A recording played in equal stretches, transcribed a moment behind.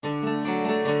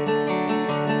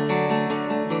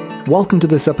Welcome to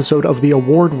this episode of the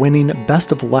award-winning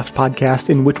Best of the Left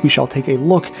podcast, in which we shall take a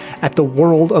look at the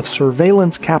world of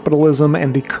surveillance capitalism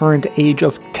and the current age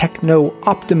of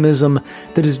techno-optimism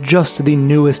that is just the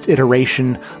newest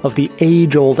iteration of the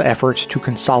age-old efforts to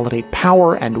consolidate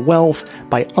power and wealth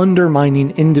by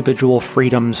undermining individual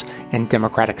freedoms and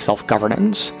democratic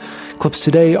self-governance. Clips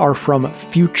today are from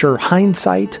Future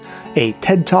Hindsight, a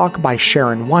TED Talk by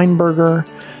Sharon Weinberger,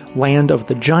 Land of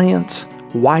the Giants,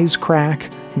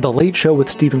 Wisecrack, The Late Show with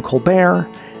Stephen Colbert,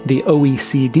 the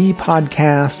OECD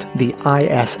podcast, the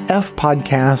ISF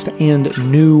podcast,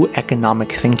 and New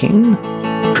Economic Thinking.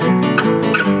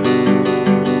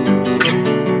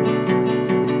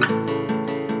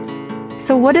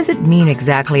 So what does it mean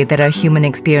exactly that our human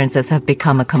experiences have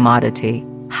become a commodity?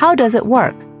 How does it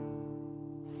work?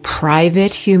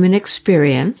 Private human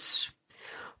experience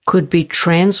could be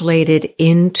translated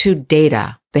into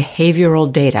data, behavioral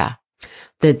data,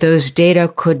 that those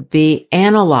data could be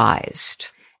analyzed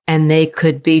and they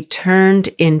could be turned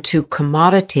into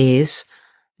commodities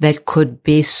that could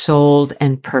be sold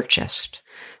and purchased.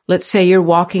 Let's say you're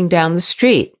walking down the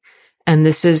street and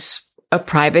this is a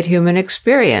private human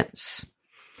experience.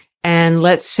 And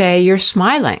let's say you're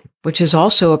smiling, which is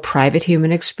also a private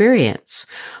human experience.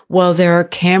 Well, there are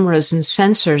cameras and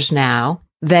sensors now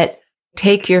that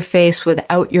take your face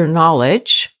without your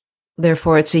knowledge.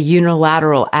 Therefore, it's a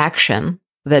unilateral action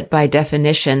that by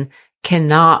definition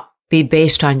cannot be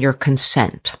based on your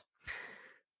consent.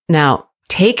 Now,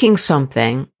 taking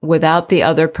something without the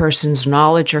other person's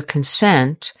knowledge or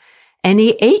consent,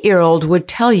 any 8-year-old would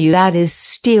tell you that is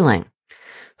stealing.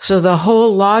 So the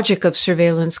whole logic of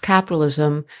surveillance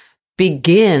capitalism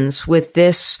begins with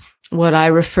this, what I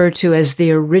refer to as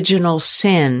the original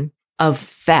sin of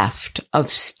theft,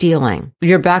 of stealing.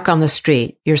 You're back on the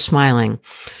street, you're smiling.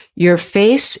 Your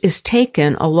face is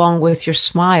taken along with your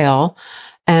smile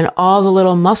and all the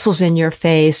little muscles in your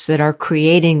face that are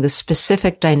creating the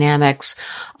specific dynamics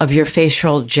of your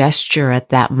facial gesture at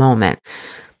that moment.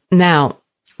 Now,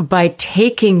 by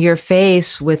taking your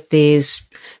face with these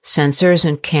sensors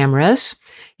and cameras,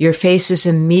 your face is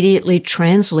immediately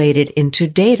translated into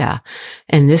data.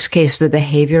 In this case, the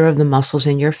behavior of the muscles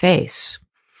in your face.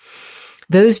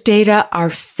 Those data are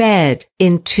fed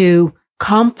into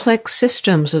complex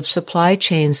systems of supply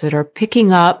chains that are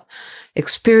picking up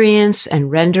experience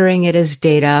and rendering it as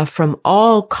data from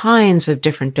all kinds of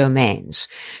different domains.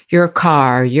 Your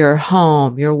car, your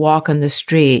home, your walk on the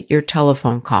street, your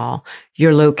telephone call,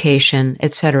 your location,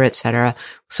 et cetera, et cetera.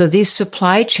 So these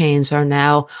supply chains are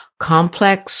now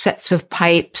complex sets of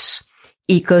pipes,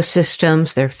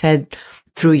 ecosystems. They're fed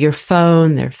through your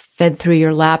phone. They're fed through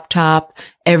your laptop,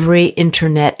 every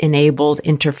internet-enabled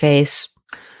interface.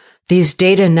 These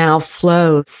data now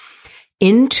flow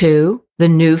into the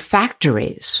new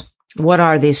factories. What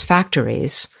are these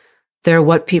factories? They're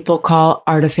what people call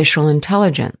artificial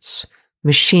intelligence,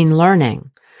 machine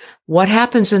learning. What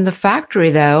happens in the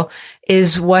factory, though,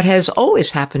 is what has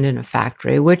always happened in a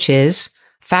factory, which is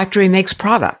factory makes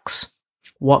products.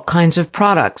 What kinds of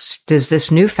products does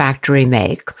this new factory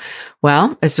make?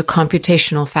 Well, it's a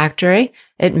computational factory.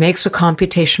 It makes a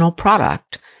computational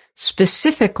product,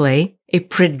 specifically a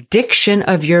prediction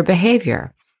of your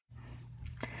behavior.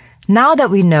 Now that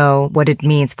we know what it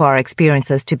means for our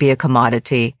experiences to be a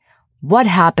commodity, what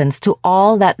happens to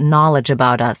all that knowledge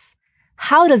about us?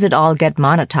 How does it all get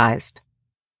monetized?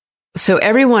 So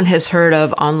everyone has heard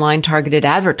of online targeted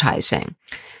advertising.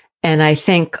 And I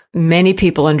think many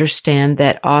people understand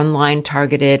that online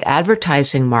targeted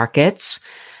advertising markets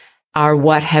are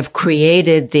what have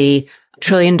created the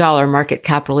trillion-dollar market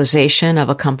capitalization of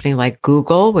a company like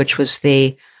Google, which was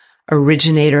the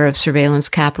originator of surveillance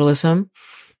capitalism,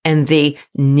 and the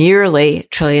nearly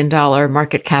trillion-dollar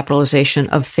market capitalization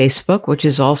of Facebook, which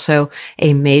is also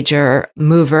a major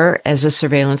mover as a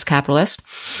surveillance capitalist.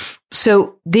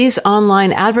 So these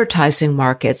online advertising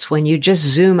markets, when you just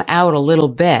zoom out a little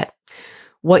bit,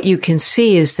 what you can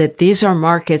see is that these are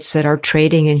markets that are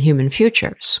trading in human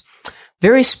futures.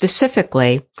 Very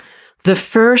specifically, the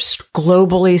first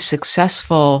globally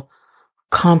successful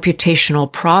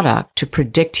computational product to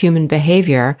predict human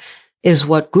behavior is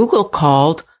what Google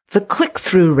called the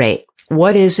click-through rate.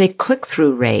 What is a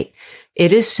click-through rate?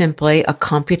 It is simply a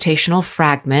computational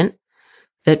fragment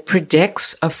that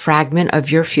predicts a fragment of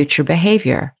your future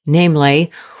behavior, namely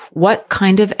what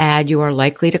kind of ad you are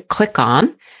likely to click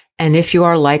on and if you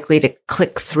are likely to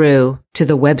click through to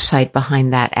the website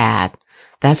behind that ad.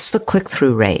 That's the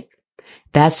click-through rate.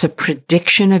 That's a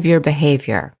prediction of your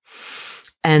behavior.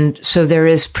 And so there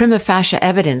is prima facie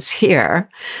evidence here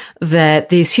that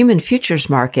these human futures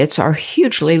markets are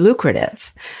hugely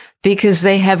lucrative because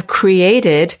they have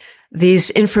created these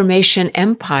information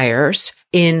empires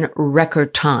in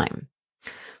record time.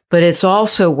 But it's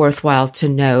also worthwhile to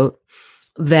note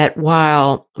that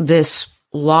while this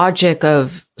logic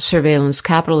of surveillance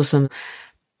capitalism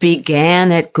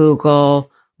began at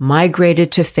Google,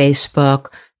 migrated to Facebook,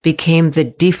 became the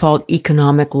default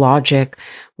economic logic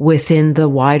within the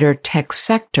wider tech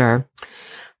sector,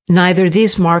 neither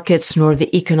these markets nor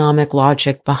the economic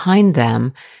logic behind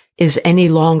them is any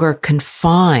longer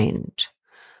confined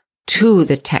to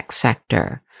the tech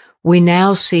sector. We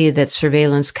now see that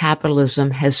surveillance capitalism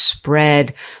has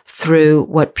spread through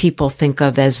what people think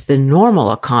of as the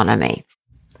normal economy.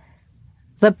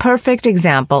 The perfect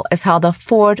example is how the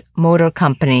Ford Motor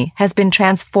Company has been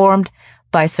transformed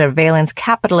by surveillance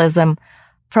capitalism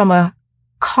from a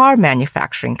car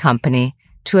manufacturing company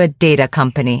to a data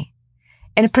company.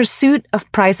 In pursuit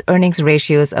of price-earnings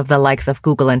ratios of the likes of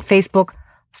Google and Facebook,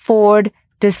 Ford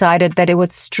decided that it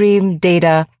would stream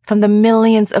data from the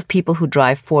millions of people who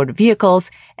drive Ford vehicles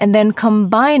and then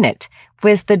combine it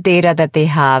with the data that they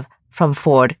have from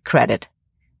Ford Credit.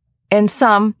 In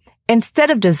sum, instead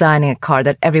of designing a car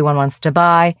that everyone wants to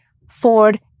buy,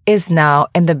 Ford is now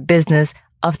in the business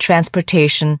of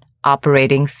transportation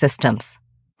operating systems.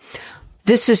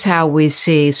 This is how we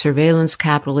see surveillance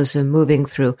capitalism moving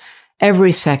through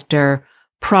every sector,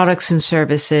 products and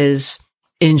services,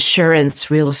 insurance,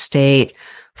 real estate,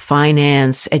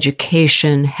 finance,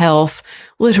 education, health,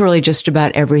 literally just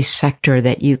about every sector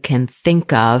that you can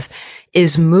think of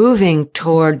is moving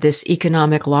toward this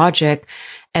economic logic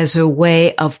as a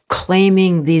way of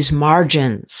claiming these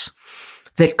margins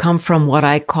that come from what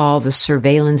I call the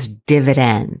surveillance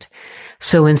dividend.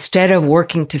 So instead of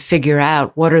working to figure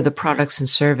out what are the products and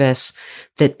service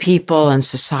that people and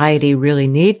society really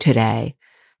need today,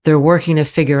 they're working to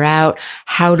figure out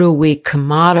how do we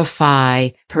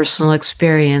commodify personal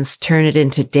experience, turn it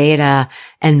into data,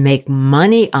 and make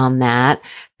money on that,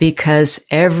 because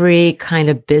every kind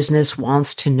of business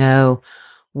wants to know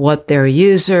what their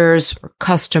users or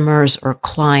customers or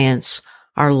clients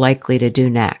are likely to do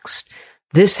next.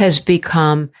 This has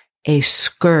become a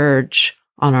scourge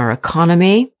on our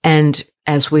economy. And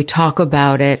as we talk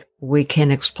about it, we can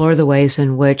explore the ways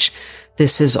in which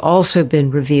this has also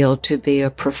been revealed to be a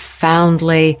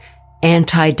profoundly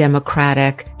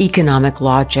anti-democratic economic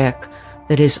logic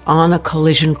that is on a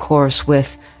collision course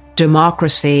with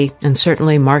democracy and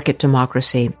certainly market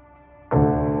democracy.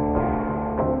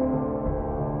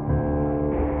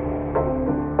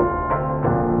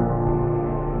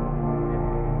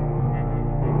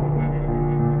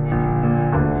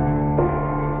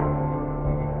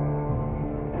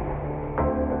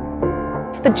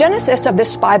 The genesis of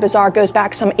this spy bazaar goes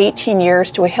back some 18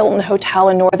 years to a Hilton hotel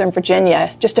in Northern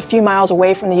Virginia, just a few miles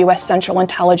away from the U.S. Central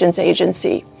Intelligence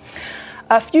Agency.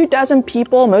 A few dozen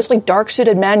people, mostly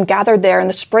dark-suited men, gathered there in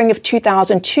the spring of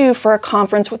 2002 for a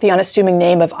conference with the unassuming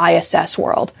name of ISS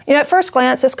World. At first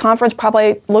glance, this conference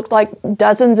probably looked like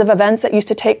dozens of events that used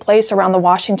to take place around the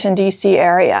Washington, D.C.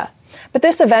 area. But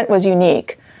this event was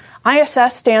unique.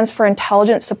 ISS stands for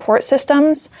Intelligence Support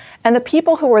Systems, and the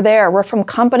people who were there were from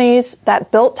companies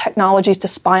that built technologies to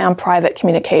spy on private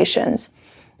communications.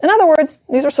 In other words,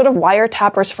 these are sort of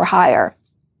wiretappers for hire.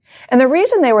 And the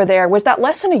reason they were there was that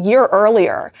less than a year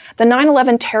earlier, the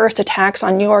 9/11 terrorist attacks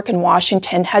on New York and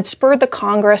Washington had spurred the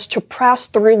Congress to pass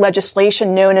through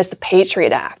legislation known as the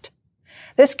Patriot Act.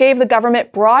 This gave the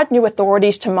government broad new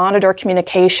authorities to monitor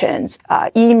communications,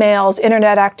 emails,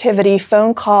 internet activity,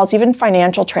 phone calls, even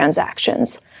financial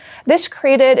transactions. This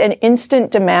created an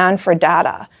instant demand for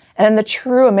data. And in the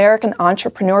true American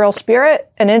entrepreneurial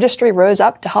spirit, an industry rose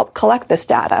up to help collect this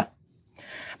data.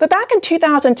 But back in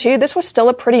 2002, this was still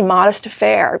a pretty modest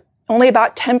affair. Only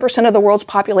about 10% of the world's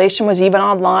population was even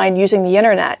online using the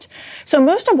internet. So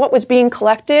most of what was being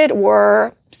collected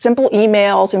were simple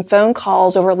emails and phone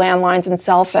calls over landlines and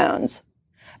cell phones.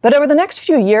 But over the next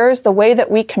few years, the way that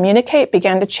we communicate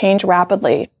began to change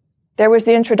rapidly. There was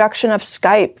the introduction of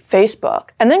Skype, Facebook,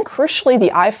 and then crucially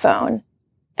the iPhone.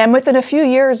 And within a few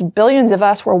years, billions of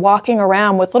us were walking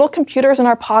around with little computers in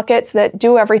our pockets that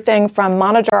do everything from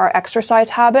monitor our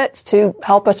exercise habits to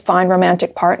help us find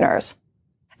romantic partners.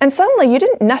 And suddenly, you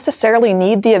didn't necessarily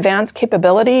need the advanced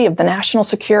capability of the National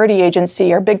Security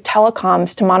Agency or big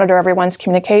telecoms to monitor everyone's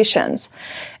communications.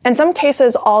 In some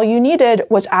cases, all you needed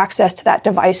was access to that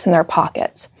device in their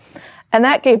pockets. And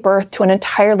that gave birth to an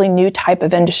entirely new type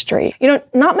of industry.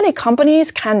 Not many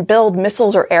companies can build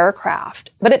missiles or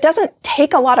aircraft, but it doesn't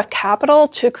take a lot of capital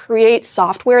to create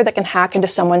software that can hack into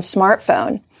someone's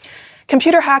smartphone.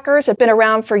 Computer hackers have been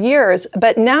around for years,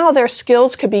 but now their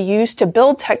skills could be used to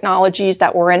build technologies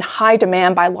that were in high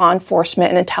demand by law enforcement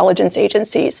and intelligence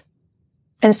agencies.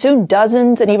 And soon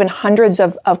dozens and even hundreds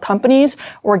of companies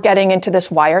were getting into this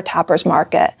wiretappers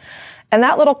market. And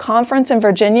that little conference in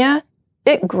Virginia,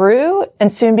 it grew and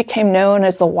soon became known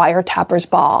as the wiretappers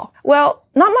ball. Well,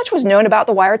 not much was known about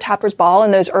the wiretappers ball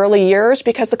in those early years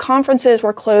because the conferences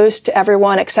were closed to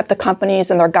everyone except the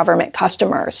companies and their government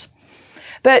customers.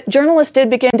 But journalists did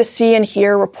begin to see and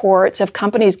hear reports of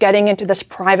companies getting into this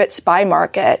private spy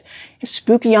market,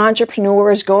 spooky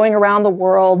entrepreneurs going around the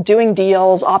world doing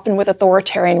deals, often with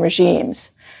authoritarian regimes.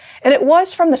 And it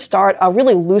was from the start a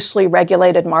really loosely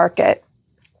regulated market.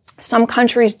 Some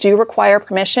countries do require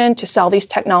permission to sell these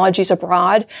technologies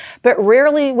abroad, but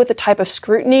rarely with the type of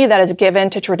scrutiny that is given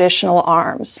to traditional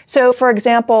arms. So, for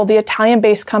example, the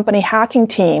Italian-based company Hacking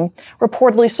Team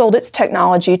reportedly sold its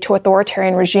technology to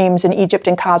authoritarian regimes in Egypt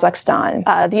and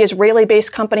Kazakhstan. The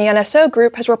Israeli-based company NSO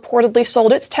Group has reportedly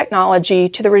sold its technology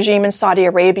to the regime in Saudi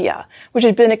Arabia, which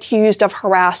has been accused of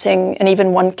harassing and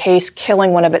even one case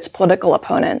killing one of its political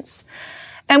opponents.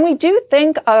 And we do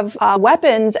think of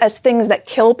weapons as things that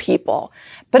kill people.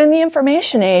 But in the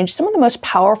information age, some of the most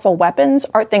powerful weapons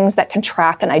are things that can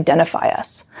track and identify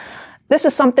us. This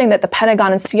is something that the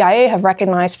Pentagon and CIA have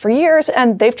recognized for years,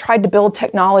 and they've tried to build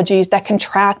technologies that can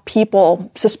track people,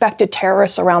 suspected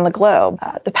terrorists around the globe.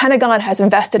 The Pentagon has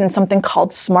invested in something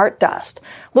called Smart Dust,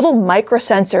 little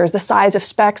microsensors the size of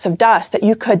specks of dust that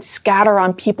you could scatter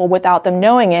on people without them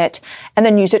knowing it, and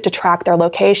then use it to track their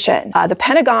location. The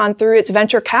Pentagon, through its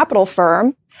venture capital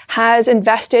firm, has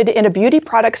invested in a beauty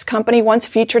products company once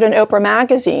featured in Oprah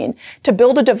magazine to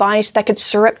build a device that could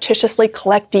surreptitiously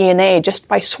collect DNA just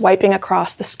by swiping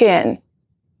across the skin.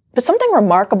 But something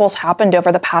remarkable has happened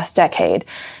over the past decade.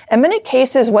 In many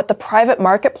cases, what the private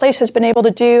marketplace has been able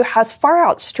to do has far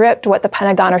outstripped what the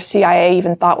Pentagon or CIA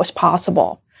even thought was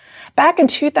possible. Back in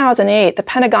 2008, the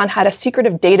Pentagon had a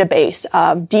secretive database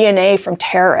of DNA from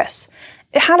terrorists.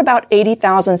 It had about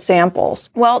 80,000 samples.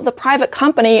 Well, the private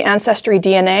company Ancestry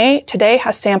DNA today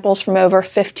has samples from over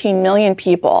 15 million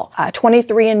people.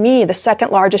 23andMe, the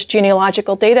second largest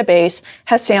genealogical database,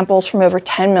 has samples from over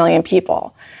 10 million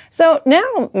people. So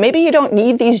now maybe you don't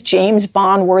need these James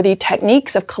Bond-worthy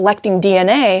techniques of collecting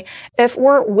DNA if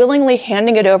we're willingly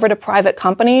handing it over to private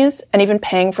companies and even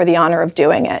paying for the honor of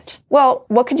doing it. Well,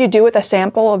 what could you do with a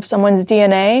sample of someone's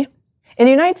DNA? In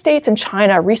the United States and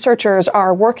China, researchers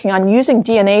are working on using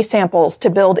DNA samples to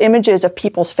build images of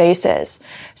people's faces.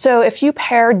 So if you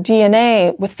pair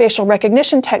DNA with facial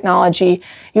recognition technology,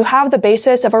 you have the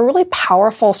basis of a really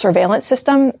powerful surveillance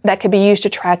system that could be used to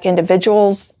track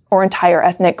individuals or entire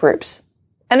ethnic groups.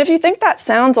 And if you think that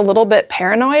sounds a little bit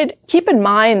paranoid, keep in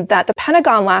mind that the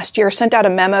Pentagon last year sent out a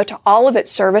memo to all of its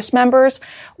service members,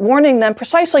 warning them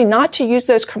precisely not to use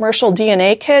those commercial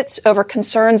DNA kits over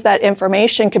concerns that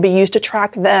information could be used to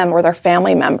track them or their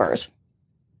family members.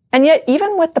 And yet,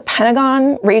 even with the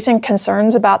Pentagon raising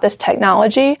concerns about this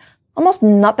technology, almost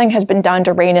nothing has been done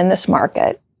to rein in this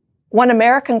market. One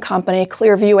American company,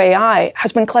 Clearview AI,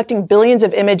 has been collecting billions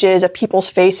of images of people's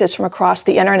faces from across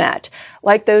the internet,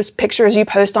 like those pictures you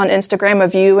post on Instagram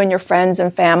of you and your friends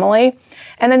and family,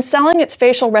 and then selling its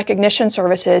facial recognition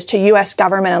services to U.S.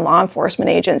 government and law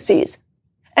enforcement agencies.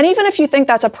 And even if you think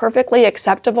that's a perfectly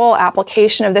acceptable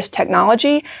application of this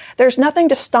technology, there's nothing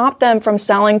to stop them from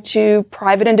selling to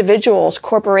private individuals,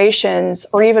 corporations,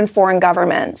 or even foreign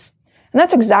governments. And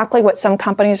that's exactly what some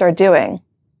companies are doing.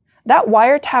 That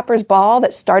wiretappers ball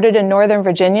that started in Northern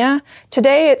Virginia,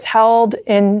 today it's held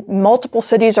in multiple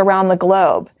cities around the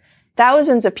globe.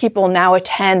 Thousands of people now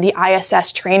attend the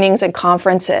ISS trainings and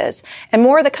conferences, and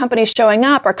more of the companies showing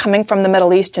up are coming from the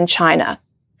Middle East and China.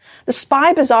 The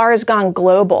Spy Bazaar has gone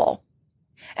global.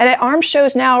 And at arms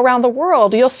shows now around the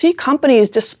world, you'll see companies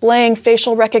displaying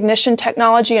facial recognition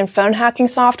technology and phone hacking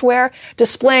software,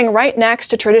 displaying right next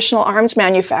to traditional arms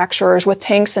manufacturers with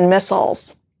tanks and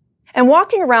missiles. And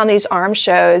walking around these arms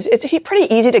shows, it's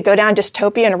pretty easy to go down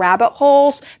dystopian rabbit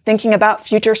holes, thinking about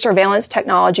future surveillance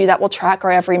technology that will track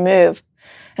our every move.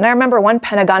 And I remember one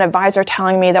Pentagon advisor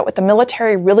telling me that what the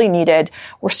military really needed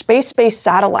were space-based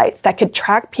satellites that could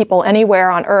track people anywhere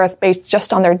on Earth based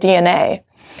just on their DNA.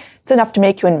 It's enough to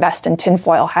make you invest in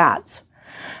tinfoil hats.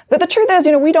 But the truth is,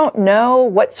 we don't know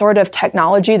what sort of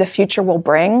technology the future will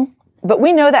bring. But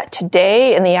we know that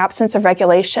today, in the absence of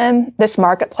regulation, this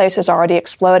marketplace is already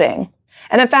exploding.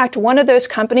 And in fact, one of those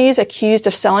companies accused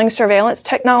of selling surveillance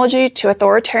technology to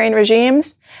authoritarian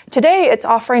regimes, today it's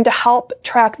offering to help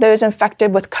track those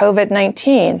infected with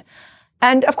COVID-19.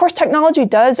 And of course, technology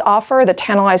does offer the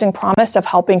tantalizing promise of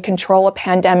helping control a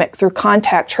pandemic through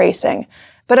contact tracing.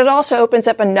 but it also opens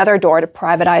up another door to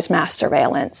privatized mass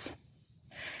surveillance.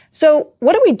 So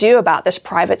what do we do about this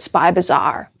private spy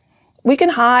bazaar? We can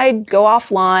hide, go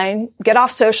offline, get off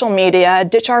social media,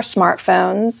 ditch our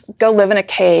smartphones, go live in a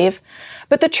cave.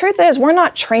 But the truth is, we're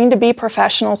not trained to be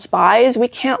professional spies. We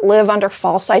can't live under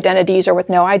false identities or with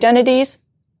no identities.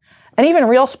 And even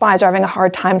real spies are having a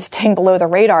hard time staying below the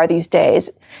radar these days.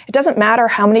 It doesn't matter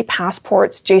how many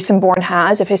passports Jason Bourne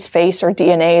has if his face or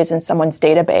DNA is in someone's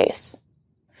database.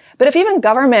 But if even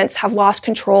governments have lost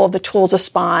control of the tools of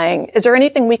spying, is there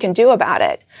anything we can do about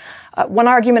it? One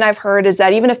argument I've heard is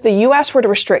that even if the U.S. were to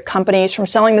restrict companies from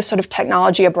selling this sort of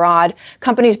technology abroad,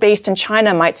 companies based in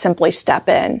China might simply step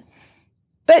in.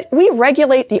 But we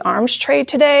regulate the arms trade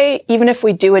today, even if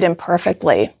we do it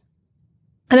imperfectly.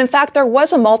 And in fact, there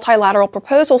was a multilateral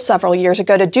proposal several years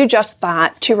ago to do just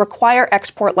that, to require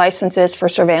export licenses for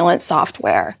surveillance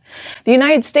software. The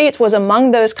United States was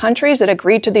among those countries that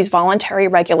agreed to these voluntary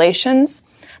regulations.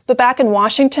 But back in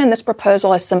Washington, this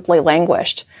proposal has simply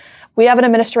languished. We have an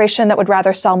administration that would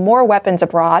rather sell more weapons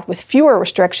abroad with fewer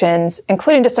restrictions,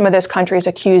 including to some of those countries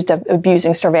accused of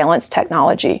abusing surveillance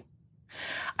technology.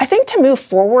 I think to move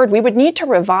forward, we would need to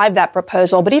revive that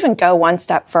proposal, but even go one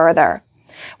step further.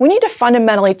 We need to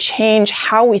fundamentally change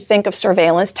how we think of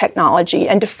surveillance technology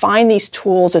and define these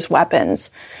tools as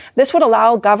weapons. This would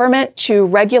allow government to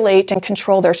regulate and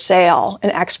control their sale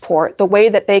and export the way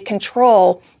that they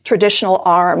control traditional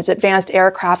arms, advanced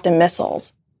aircraft and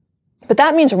missiles. But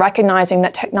that means recognizing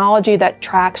that technology that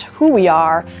tracks who we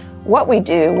are, what we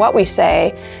do, what we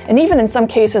say, and even in some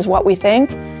cases what we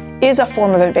think, is a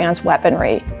form of advanced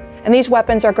weaponry. And these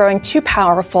weapons are growing too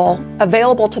powerful,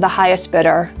 available to the highest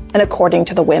bidder, and according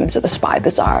to the whims of the spy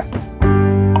bazaar.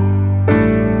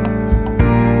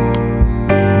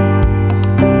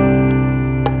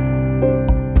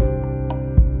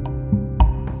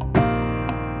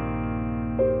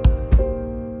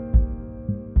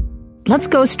 Let's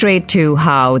go straight to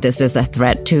how this is a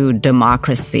threat to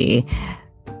democracy.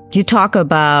 You talk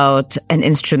about an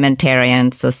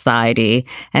instrumentarian society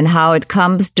and how it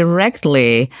comes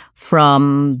directly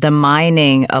from the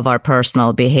mining of our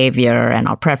personal behavior and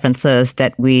our preferences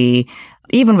that we,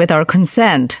 even with our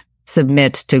consent,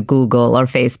 submit to Google or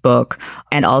Facebook,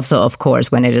 and also, of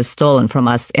course, when it is stolen from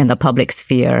us in the public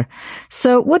sphere.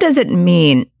 So what does it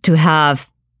mean to have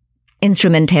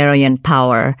instrumentarian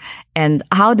power, and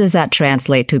how does that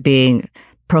translate to being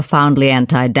profoundly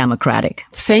anti-democratic?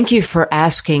 Thank you for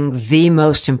asking the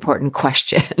most important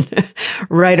question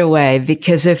right away,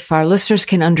 because if our listeners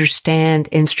can understand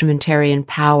instrumentarian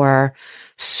power,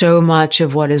 so much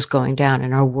of what is going down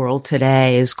in our world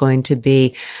today is going to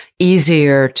be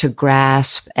easier to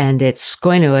grasp, and it's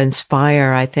going to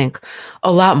inspire, I think,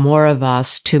 a lot more of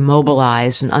us to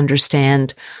mobilize and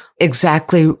understand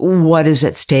exactly what is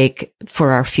at stake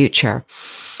for our future.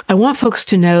 I want folks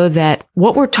to know that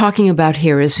what we're talking about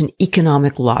here is an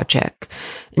economic logic.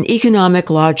 An economic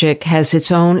logic has its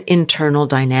own internal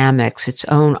dynamics, its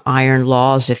own iron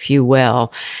laws, if you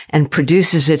will, and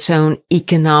produces its own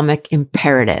economic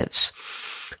imperatives.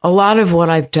 A lot of what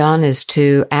I've done is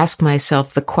to ask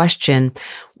myself the question,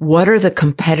 what are the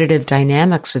competitive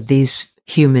dynamics of these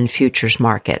human futures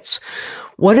markets?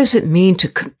 What does it mean to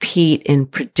compete in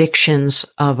predictions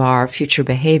of our future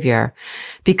behavior?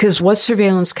 Because what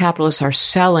surveillance capitalists are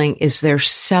selling is they're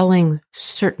selling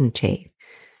certainty.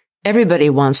 Everybody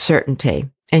wants certainty,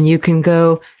 and you can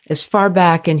go as far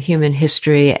back in human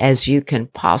history as you can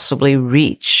possibly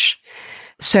reach.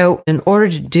 So in order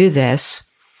to do this,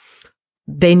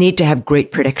 they need to have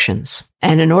great predictions.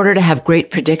 And in order to have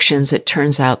great predictions, it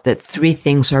turns out that three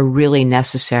things are really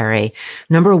necessary.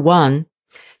 Number one,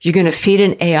 you're going to feed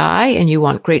an AI and you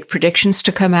want great predictions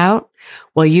to come out.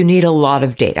 Well, you need a lot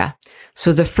of data.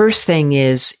 So the first thing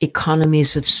is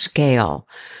economies of scale.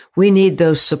 We need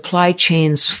those supply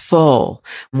chains full.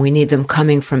 We need them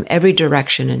coming from every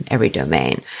direction and every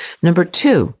domain. Number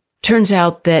two, turns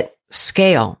out that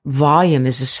scale, volume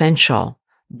is essential,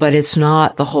 but it's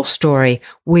not the whole story.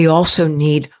 We also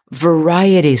need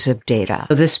varieties of data.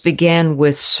 This began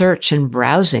with search and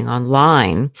browsing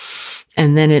online,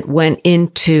 and then it went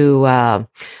into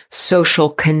social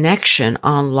connection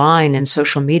online and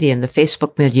social media and the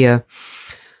Facebook milieu.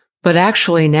 But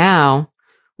actually now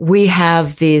we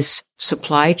have these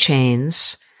supply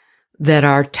chains that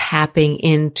are tapping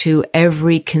into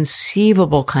every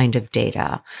conceivable kind of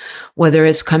data, whether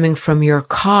it's coming from your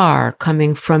car,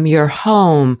 coming from your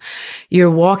home. You're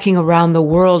walking around the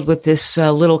world with this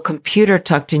little computer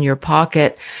tucked in your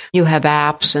pocket. You have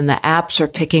apps, and the apps are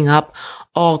picking up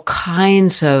all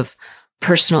kinds of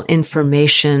personal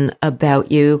information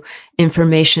about you,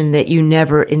 information that you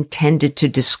never intended to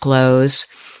disclose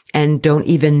and don't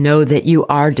even know that you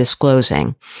are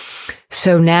disclosing.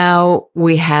 So now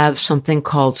we have something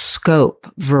called scope,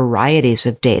 varieties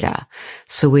of data.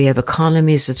 So we have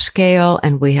economies of scale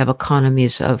and we have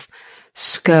economies of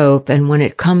scope. And when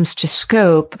it comes to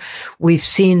scope, we've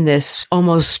seen this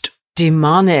almost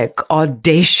demonic,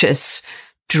 audacious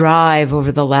drive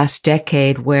over the last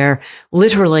decade where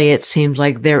literally it seems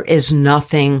like there is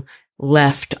nothing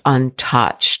left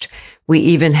untouched. We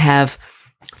even have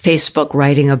Facebook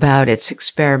writing about its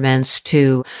experiments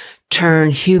to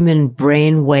turn human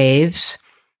brain waves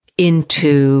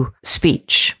into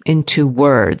speech, into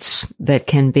words that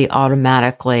can be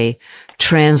automatically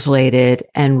translated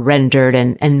and rendered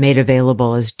and made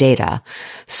available as data.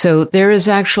 So there is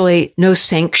actually no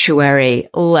sanctuary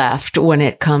left when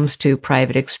it comes to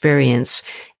private experience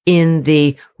in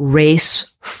the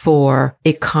race for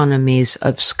economies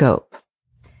of scope.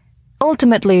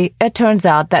 Ultimately, it turns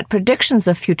out that predictions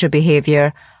of future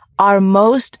behavior are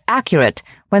most accurate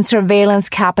when surveillance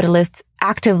capitalists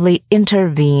actively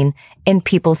intervene in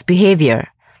people's behavior.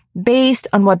 Based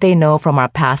on what they know from our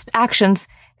past actions,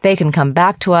 they can come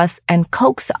back to us and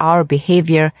coax our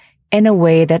behavior in a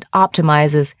way that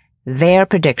optimizes their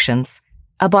predictions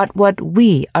about what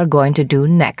we are going to do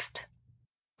next.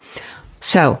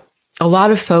 So, a lot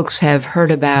of folks have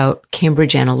heard about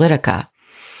Cambridge Analytica.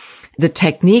 The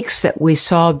techniques that we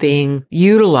saw being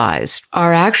utilized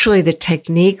are actually the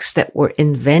techniques that were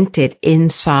invented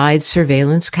inside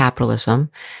surveillance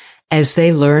capitalism as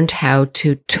they learned how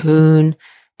to tune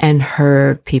and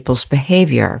herd people's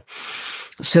behavior.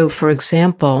 So, for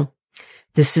example,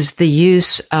 this is the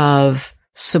use of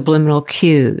subliminal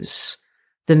cues,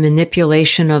 the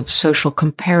manipulation of social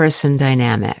comparison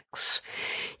dynamics,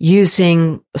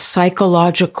 using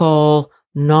psychological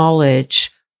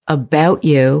knowledge about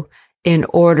you in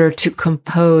order to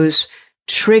compose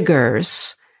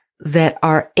triggers that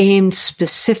are aimed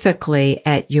specifically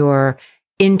at your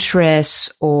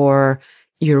interests or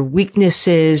your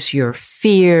weaknesses, your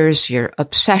fears, your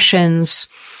obsessions,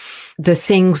 the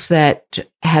things that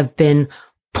have been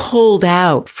pulled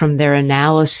out from their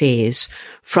analyses,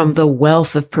 from the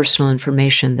wealth of personal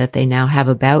information that they now have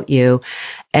about you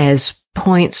as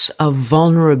points of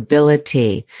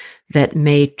vulnerability that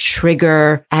may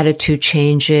trigger attitude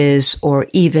changes or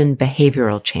even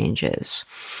behavioral changes.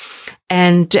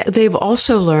 And they've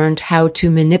also learned how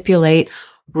to manipulate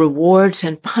rewards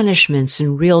and punishments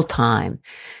in real time,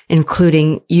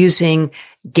 including using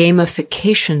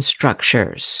gamification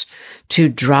structures to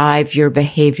drive your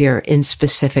behavior in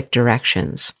specific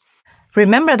directions.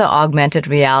 Remember the augmented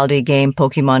reality game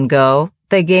Pokemon Go?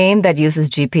 The game that uses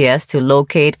GPS to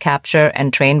locate, capture,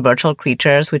 and train virtual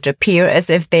creatures which appear as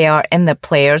if they are in the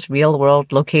player's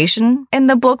real-world location? In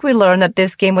the book, we learn that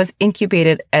this game was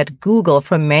incubated at Google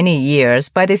for many years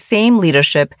by the same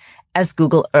leadership as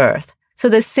Google Earth. So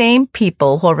the same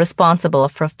people who are responsible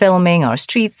for filming our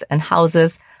streets and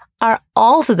houses are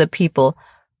also the people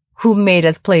who made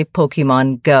us play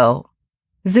Pokemon Go.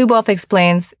 Zuboff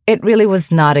explains it really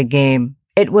was not a game.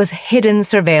 It was hidden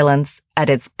surveillance at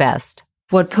its best.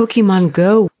 What Pokemon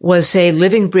Go was a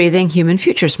living, breathing human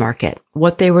futures market.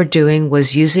 What they were doing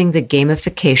was using the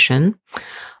gamification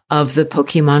of the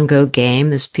Pokemon Go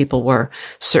game as people were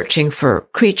searching for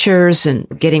creatures and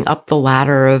getting up the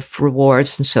ladder of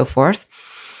rewards and so forth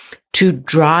to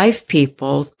drive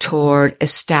people toward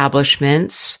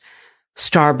establishments,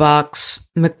 Starbucks,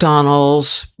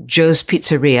 McDonald's, Joe's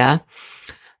Pizzeria,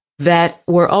 that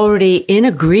were already in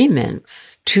agreement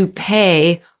to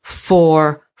pay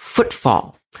for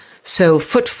footfall. So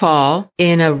footfall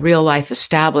in a real life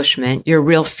establishment, your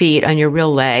real feet on your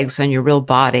real legs, on your real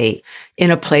body, in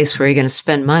a place where you're going to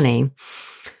spend money,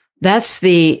 that's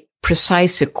the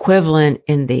precise equivalent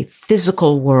in the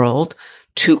physical world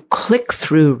to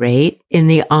click-through rate in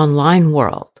the online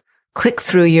world.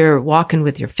 Click-through, you're walking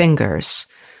with your fingers.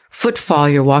 Footfall,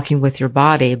 you're walking with your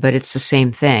body, but it's the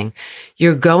same thing.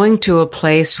 You're going to a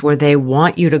place where they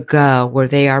want you to go, where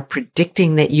they are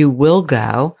predicting that you will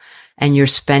go, and you're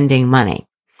spending money.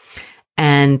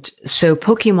 And so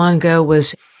Pokemon Go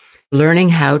was learning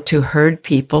how to herd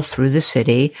people through the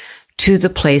city to the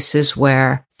places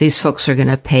where these folks are going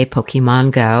to pay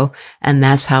Pokemon Go, and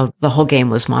that's how the whole game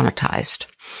was monetized.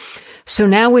 So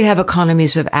now we have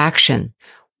economies of action.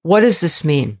 What does this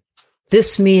mean?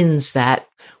 This means that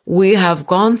we have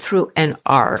gone through an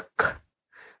arc.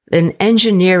 In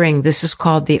engineering, this is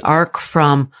called the arc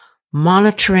from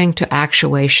monitoring to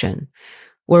actuation,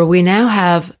 where we now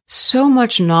have so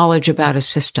much knowledge about a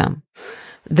system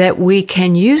that we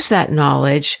can use that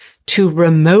knowledge to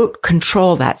remote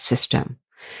control that system.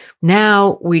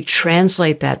 Now we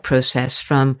translate that process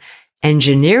from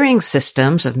engineering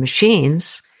systems of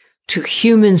machines to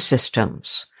human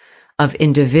systems of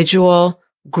individual,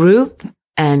 group,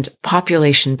 and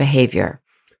population behavior.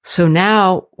 So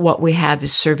now what we have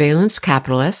is surveillance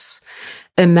capitalists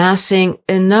amassing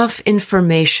enough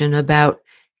information about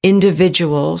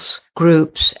individuals,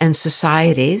 groups, and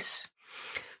societies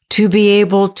to be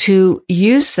able to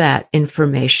use that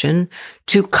information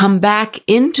to come back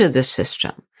into the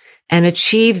system and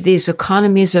achieve these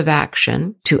economies of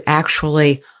action to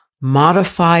actually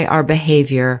modify our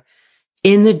behavior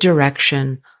in the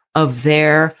direction of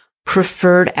their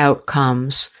preferred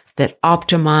outcomes that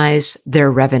optimize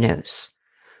their revenues.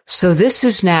 So this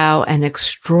is now an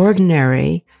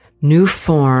extraordinary new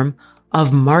form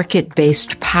of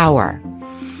market-based power.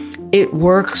 It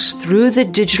works through the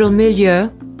digital milieu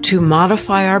to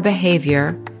modify our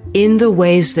behavior in the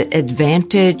ways that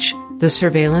advantage the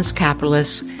surveillance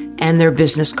capitalists and their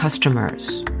business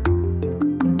customers.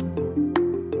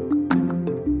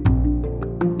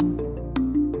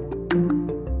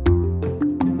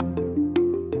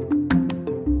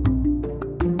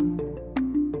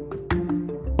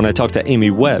 When I talked to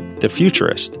Amy Webb, the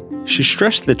futurist, she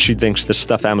stressed that she thinks the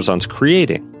stuff Amazon's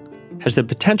creating has the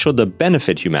potential to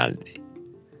benefit humanity.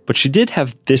 But she did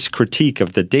have this critique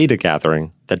of the data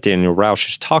gathering that Daniel Rausch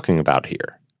is talking about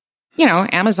here. You know,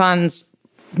 Amazon's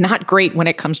not great when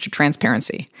it comes to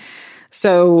transparency.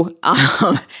 So,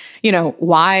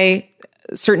 why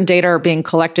certain data are being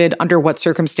collected, under what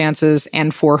circumstances,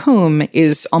 and for whom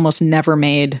is almost never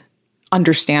made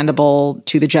understandable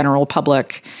to the general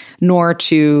public, nor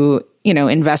to,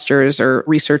 investors or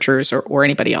researchers or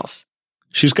anybody else.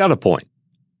 She's got a point.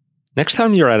 Next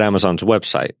time you're at Amazon's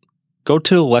website, go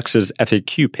to Alexa's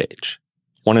FAQ page.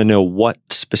 Want to know what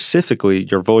specifically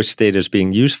your voice data is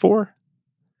being used for?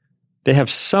 They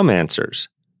have some answers,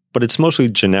 but it's mostly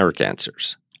generic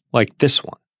answers, like this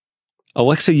one.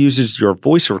 Alexa uses your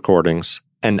voice recordings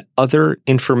and other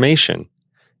information,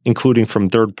 including from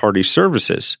third-party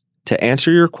services, to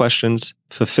answer your questions,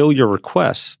 fulfill your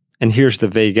requests, and here's the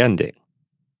vague ending: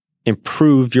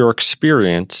 improve your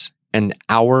experience and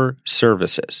our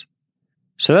services.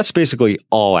 So that's basically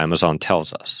all Amazon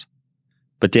tells us.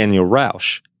 But Daniel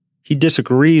Rausch, he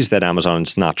disagrees that Amazon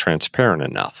is not transparent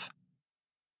enough.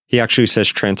 He actually says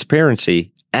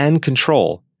transparency and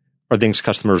control are things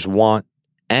customers want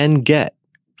and get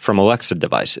from Alexa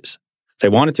devices. They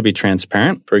want it to be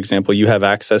transparent. For example, you have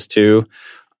access to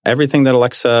everything that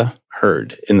Alexa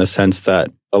heard, in the sense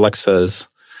that Alexa's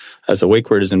as a wake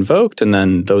word is invoked, and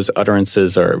then those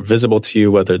utterances are visible to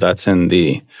you, whether that's in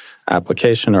the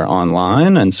application or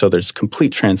online. And so there's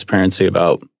complete transparency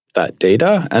about that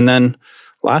data. And then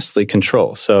lastly,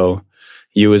 control. So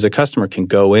you as a customer can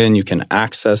go in, you can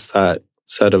access that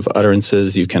set of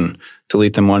utterances, you can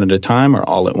delete them one at a time or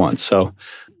all at once. So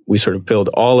we sort of build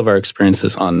all of our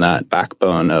experiences on that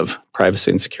backbone of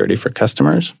privacy and security for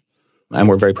customers. And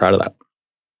we're very proud of that.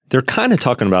 They're kind of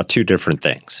talking about two different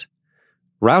things.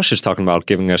 Rausch is talking about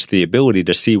giving us the ability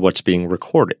to see what's being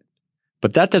recorded.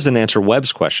 But that doesn't answer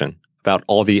Webb's question about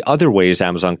all the other ways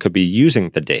Amazon could be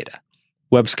using the data.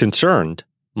 Webb's concerned,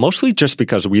 mostly just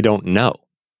because we don't know.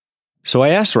 So I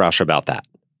asked Rausch about that.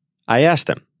 I asked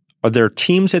him, are there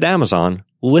teams at Amazon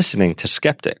listening to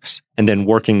skeptics and then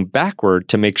working backward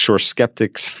to make sure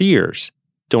skeptics' fears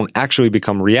don't actually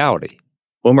become reality?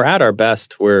 When we're at our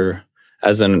best, we're,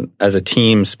 as a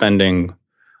team, spending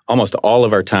almost all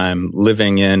of our time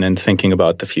living in and thinking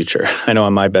about the future. I know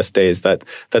on my best days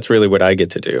that's really what I get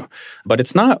to do. But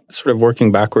it's not sort of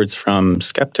working backwards from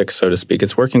skeptics, so to speak.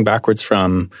 It's working backwards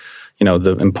from,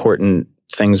 the important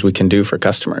things we can do for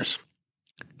customers.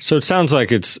 So it sounds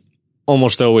like it's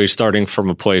almost always starting from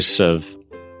a place of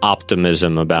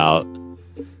optimism about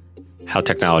how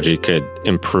technology could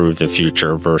improve the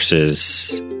future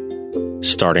versus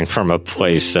starting from a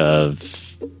place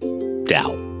of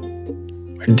doubt.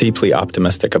 We're deeply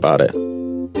optimistic about it.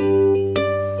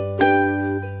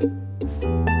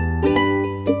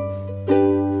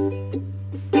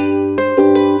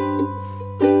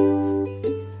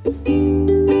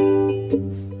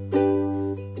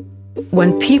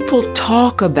 When people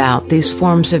talk about these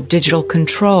forms of digital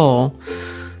control,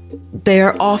 they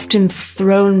are often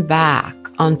thrown back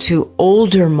onto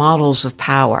older models of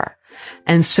power.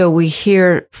 And so we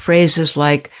hear phrases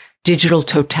like digital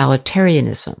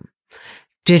totalitarianism,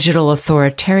 digital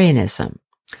authoritarianism.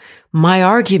 My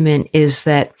argument is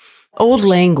that old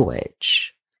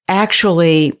language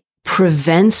actually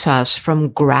prevents us from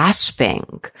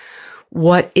grasping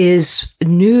what is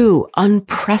new,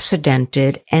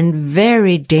 unprecedented, and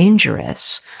very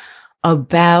dangerous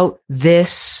about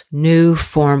this new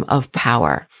form of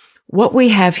power. What we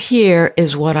have here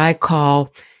is what I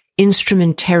call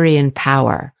instrumentarian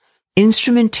power.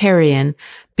 Instrumentarian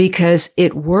because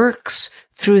it works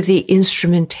through the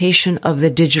instrumentation of the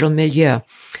digital milieu.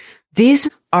 These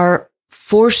are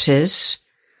forces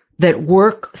that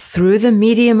work through the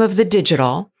medium of the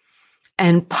digital,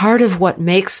 and part of what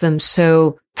makes them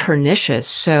so pernicious,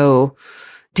 so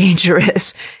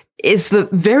dangerous, is the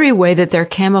very way that they're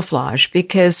camouflaged,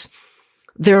 because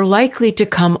they're likely to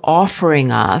come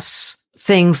offering us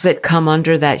things that come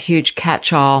under that huge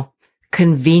catch-all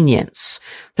convenience.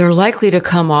 They're likely to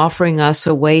come offering us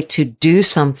a way to do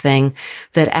something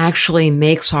that actually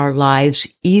makes our lives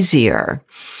easier.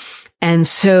 And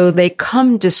so they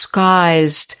come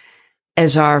disguised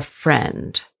as our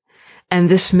friend. And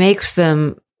this makes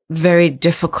them very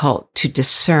difficult to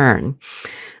discern.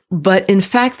 But in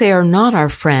fact, they are not our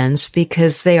friends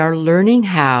because they are learning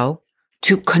how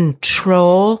to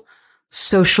control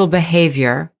social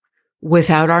behavior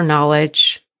without our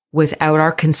knowledge, without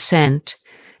our consent,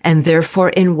 and therefore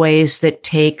in ways that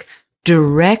take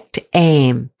direct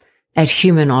aim at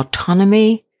human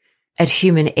autonomy, at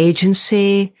human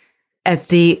agency, at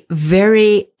the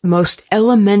very most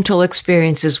elemental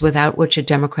experiences without which a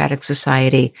democratic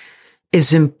society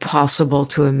is impossible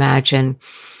to imagine.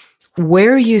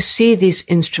 Where you see these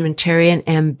instrumentarian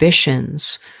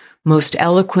ambitions most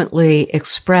eloquently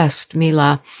expressed,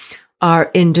 Mila,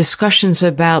 are in discussions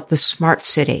about the smart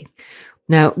city.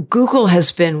 Now, Google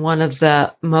has been one of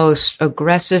the most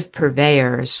aggressive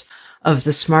purveyors of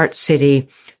the smart city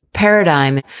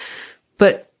paradigm.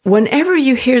 But whenever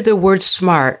you hear the word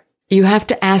smart, you have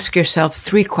to ask yourself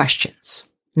 3 questions.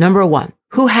 Number 1,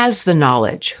 who has the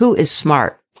knowledge? Who is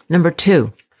smart? Number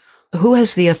 2, who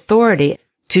has the authority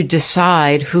to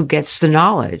decide who gets the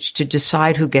knowledge, to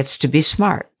decide who gets to be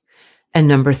smart? And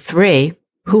number 3,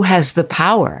 who has the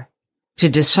power to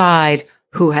decide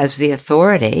who has the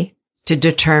authority to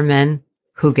determine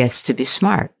who gets to be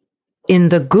smart? In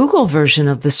the Google version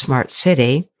of the smart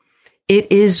city, it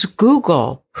is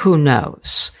Google who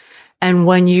knows. And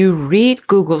when you read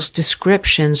Google's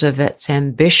descriptions of its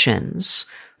ambitions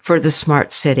for the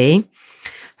smart city,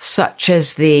 such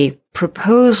as the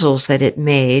proposals that it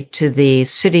made to the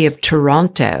city of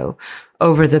Toronto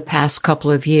over the past couple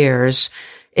of years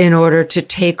in order to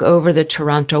take over the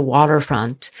Toronto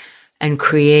waterfront and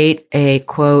create a,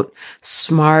 quote,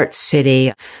 smart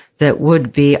city that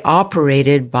would be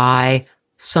operated by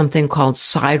something called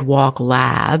Sidewalk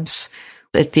Labs,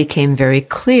 it became very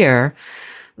clear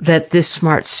that this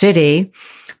smart city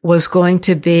was going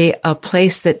to be a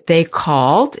place that they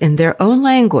called, in their own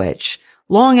language,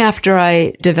 long after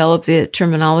I developed the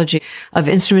terminology of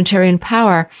instrumentarian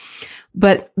power,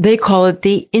 but they call it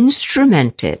the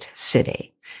instrumented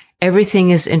city. Everything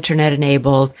is internet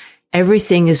enabled.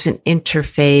 Everything is an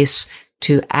interface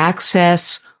to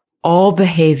access all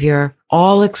behavior,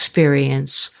 all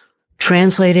experience,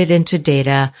 translate it into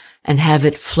data, and have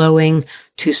it flowing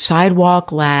to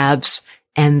Sidewalk Labs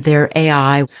and their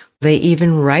AI. They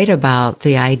even write about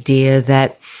the idea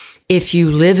that if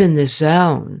you live in the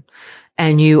zone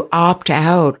and you opt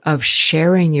out of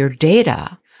sharing your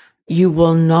data, you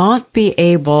will not be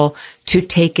able to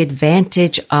take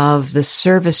advantage of the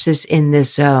services in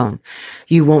this zone.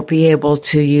 You won't be able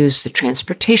to use the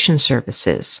transportation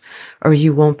services, or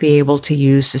you won't be able to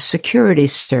use the security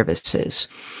services.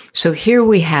 So here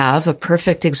we have a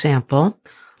perfect example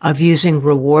of using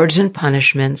rewards and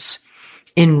punishments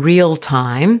in real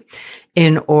time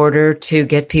in order to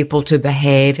get people to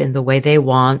behave in the way they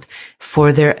want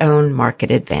for their own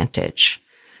market advantage.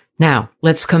 Now,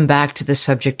 let's come back to the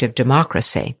subject of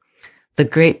democracy. The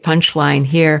great punchline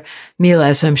here, Mila,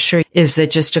 as I'm sure, is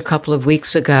that just a couple of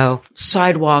weeks ago,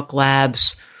 Sidewalk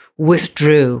Labs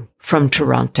withdrew from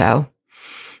Toronto,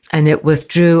 and it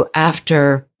withdrew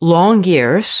after long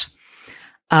years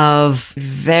of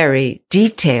very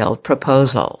detailed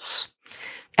proposals.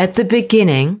 At the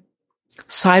beginning,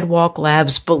 Sidewalk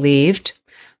Labs believed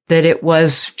that it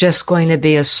was just going to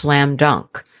be a slam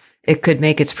dunk. It could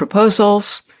make its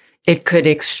proposals. It could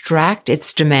extract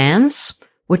its demands,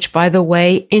 which, by the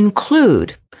way,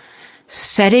 include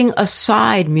setting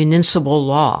aside municipal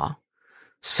law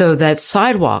so that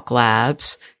Sidewalk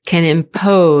Labs can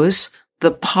impose the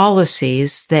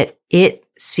policies that it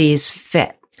sees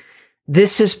fit.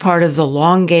 This is part of the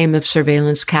long game of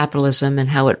surveillance capitalism and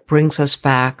how it brings us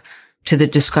back to the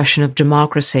discussion of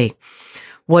democracy.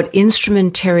 What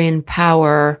instrumentarian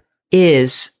power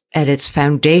is at its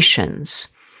foundations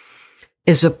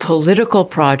is a political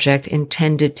project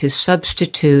intended to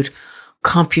substitute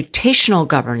computational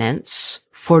governance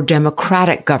for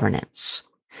democratic governance.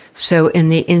 So in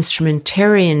the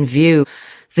instrumentarian view,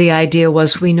 the idea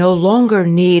was we no longer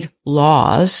need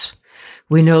laws.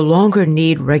 We no longer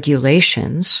need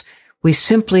regulations. We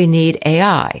simply need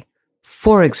AI.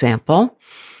 For example,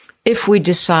 if we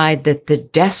decide that the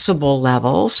decibel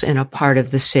levels in a part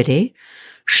of the city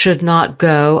should not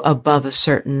go above a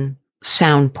certain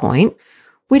sound point,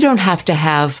 we don't have to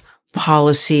have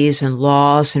policies and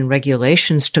laws and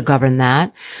regulations to govern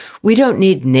that. We don't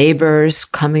need neighbors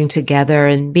coming together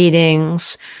in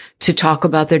meetings to talk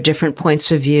about their different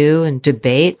points of view and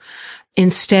debate.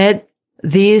 Instead,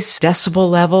 these decibel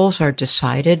levels are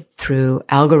decided through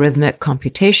algorithmic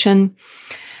computation,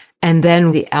 and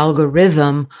then the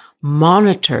algorithm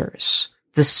monitors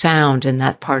the sound in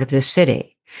that part of the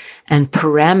city, and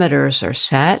parameters are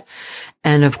set.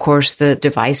 And of course, the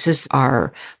devices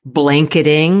are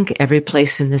blanketing every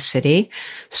place in the city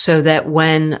so that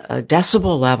when a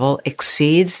decibel level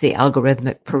exceeds the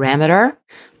algorithmic parameter,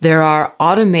 there are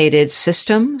automated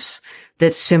systems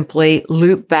that simply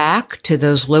loop back to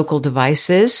those local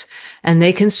devices, and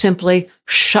they can simply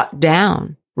shut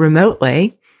down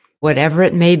remotely whatever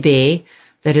it may be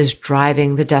that is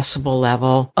driving the decibel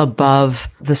level above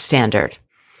the standard.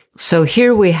 So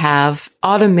here we have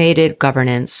automated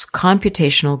governance,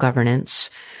 computational governance,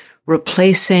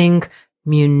 replacing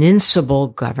municipal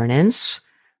governance,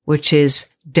 which is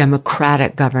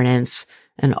democratic governance,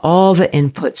 and all the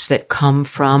inputs that come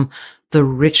from the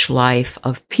rich life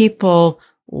of people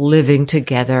living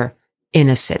together in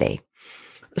a city.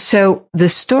 So the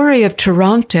story of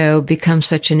Toronto becomes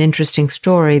such an interesting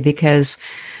story because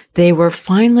they were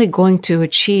finally going to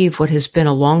achieve what has been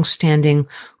a long-standing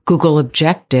Google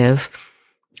objective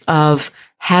of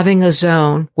having a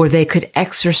zone where they could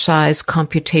exercise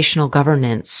computational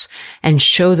governance and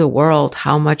show the world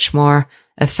how much more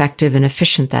effective and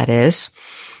efficient that is,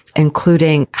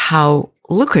 including how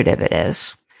lucrative it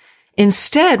is.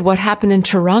 Instead, what happened in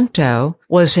Toronto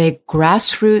was a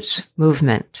grassroots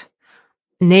movement.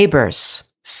 Neighbors,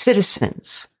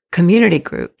 citizens, community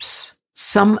groups,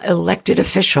 some elected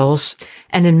officials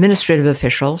and administrative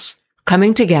officials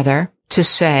coming together to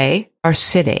say our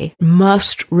city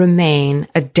must remain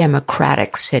a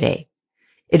democratic city.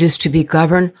 It is to be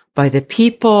governed by the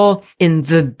people in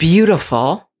the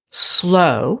beautiful,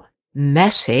 slow,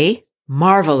 messy,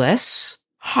 marvelous,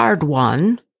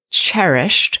 hard-won,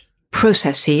 cherished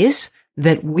processes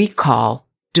that we call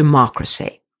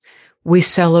democracy. We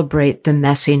celebrate the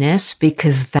messiness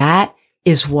because that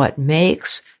is what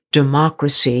makes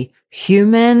democracy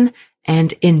human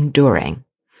and enduring.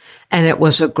 And it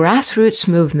was a grassroots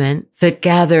movement that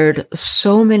gathered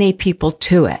so many people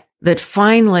to it that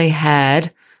finally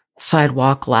had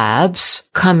Sidewalk Labs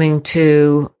coming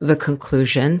to the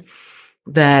conclusion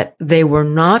that they were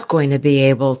not going to be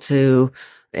able to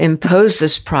impose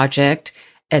this project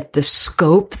at the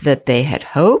scope that they had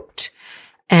hoped,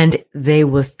 and they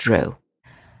withdrew.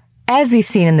 As we've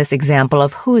seen in this example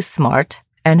of who's smart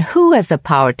and who has the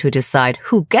power to decide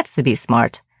who gets to be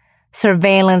smart,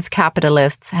 surveillance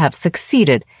capitalists have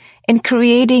succeeded in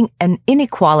creating an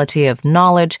inequality of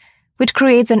knowledge which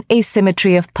creates an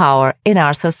asymmetry of power in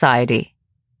our society.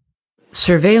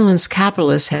 Surveillance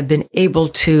capitalists have been able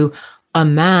to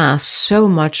amass so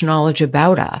much knowledge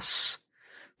about us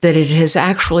that it has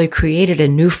actually created a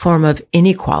new form of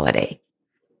inequality.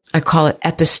 I call it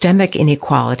epistemic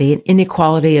inequality, an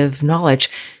inequality of knowledge.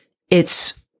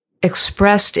 It's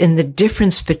expressed in the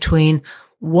difference between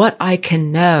what I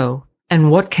can know and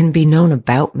what can be known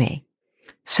about me.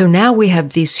 So now we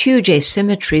have these huge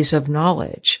asymmetries of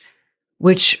knowledge,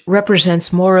 which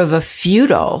represents more of a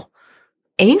feudal,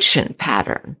 ancient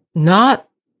pattern, not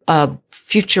a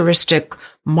futuristic,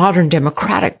 modern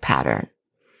democratic pattern.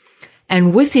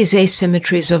 And with these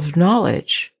asymmetries of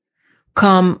knowledge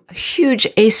come huge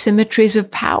asymmetries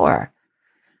of power.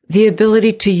 The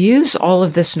ability to use all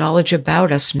of this knowledge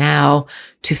about us now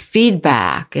to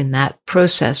feedback in that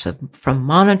process of from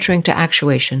monitoring to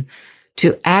actuation,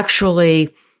 to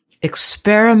actually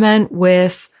experiment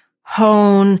with,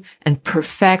 hone, and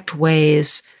perfect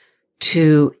ways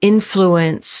to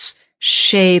influence,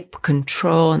 shape,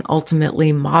 control, and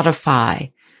ultimately modify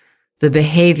the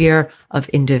behavior of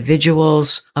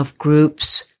individuals, of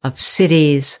groups, of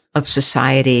cities, of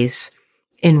societies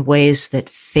in ways that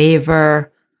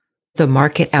favor the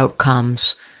market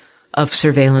outcomes of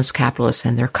surveillance capitalists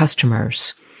and their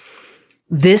customers.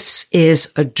 This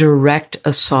is a direct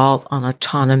assault on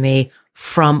autonomy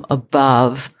from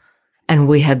above, and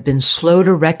we have been slow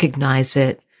to recognize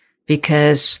it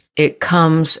because it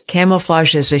comes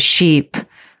camouflaged as a sheep,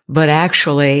 but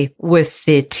actually with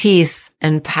the teeth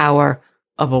and power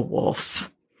of a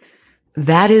wolf.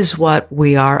 That is what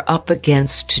we are up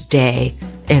against today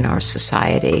in our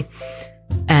society,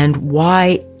 and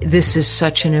why this is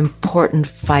such an important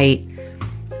fight.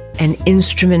 An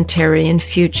instrumentarian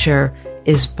future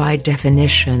is by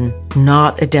definition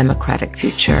not a democratic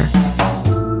future.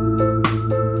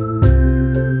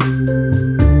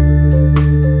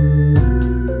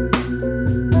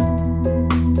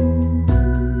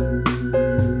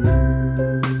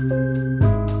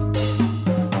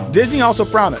 Disney also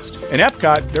promised, in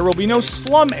Epcot, there will be no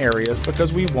slum areas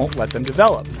because we won't let them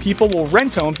develop. People will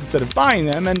rent homes instead of buying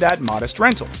them and at modest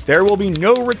rentals. There will be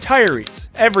no retirees.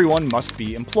 Everyone must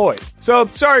be employed. So,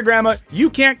 sorry Grandma, you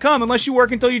can't come unless you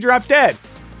work until you drop dead.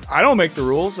 I don't make the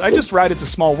rules. I just ride It's a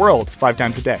Small World 5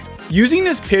 times a day. Using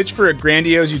this pitch for a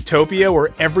grandiose utopia where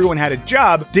everyone had a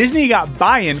job, Disney got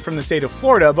buy-in from the state of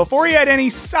Florida before he had any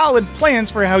solid plans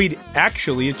for how he'd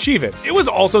actually achieve it. It was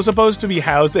also supposed to be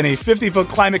housed in a 50-foot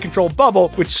climate-controlled bubble,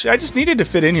 which I just needed to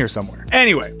fit in here somewhere.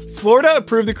 Anyway, Florida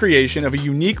approved the creation of a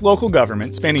unique local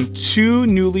government spanning 2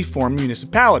 newly formed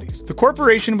municipalities. The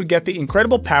corporation would get the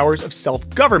incredible powers of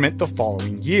self-government the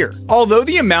following year. Although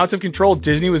the amount of control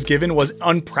Disney was given was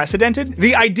unprecedented,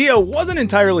 the idea wasn't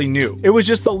entirely new. It was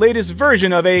just the latest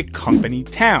version of a company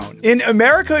town. In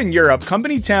America and Europe,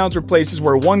 company towns were places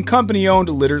where one company owned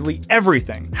literally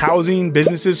everything. Housing,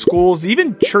 businesses, schools,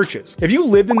 even churches. If you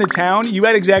lived in the town, you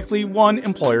had exactly one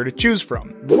employer to choose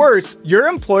from. Worse, your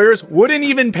employers wouldn't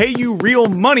even pay you real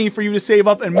money for you to save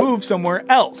up and move somewhere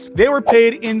else. They were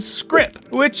paid in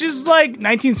scrip, which is like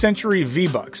 19th century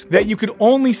V-Bucks, that you could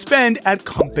only spend at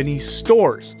company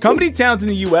stores. Company towns in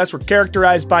the US were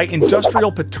characterized by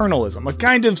industrial paternalism, a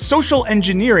kind of social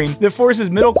engineering that forces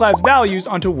middle-class values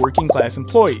onto working-class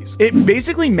employees. It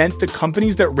basically meant the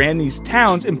companies that ran these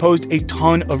towns imposed a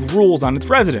ton of rules on its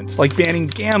residents, like banning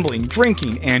gambling,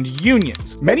 drinking, and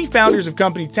unions. Many founders of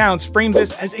company towns framed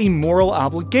this as a moral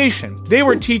obligation. They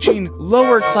were teaching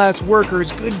lower-class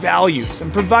workers good values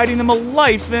and providing them a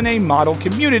life in a model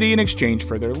community in exchange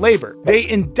for their labor. They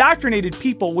indoctrinated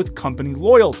people with company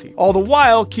loyalty, all the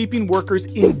while keeping workers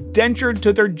indentured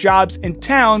to their jobs in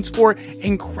towns for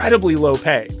incredibly low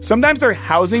pay. Sometimes their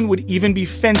housing would even be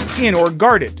fenced in or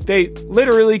guarded. They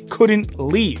literally couldn't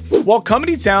leave. While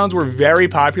company towns were very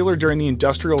popular during the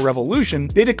Industrial Revolution,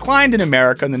 they declined in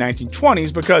America in the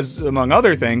 1920s because, among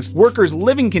other things, workers'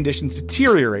 living conditions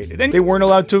deteriorated and they weren't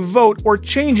allowed to vote or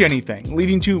change anything,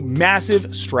 leading to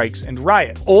massive strikes and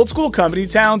riots. Old school company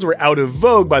towns were out of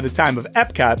vogue by the time of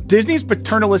Epcot. Disney's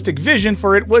paternalistic vision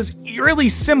for it was eerily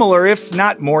similar, if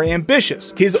not more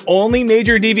ambitious. His only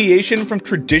major deviation from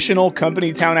traditional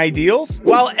company town ideals?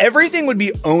 While everything would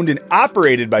be owned and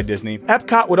operated by Disney,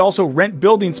 Epcot would also rent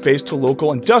building space to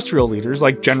local industrial leaders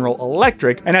like General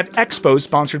Electric and have expos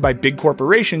sponsored by big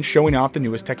corporations showing off the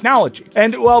newest technology.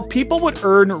 And while people would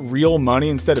earn real money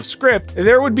instead of script,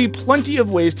 there would be plenty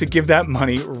of ways to give that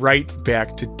money right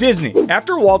back to Disney.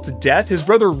 After Walt's death, his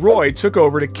brother Roy took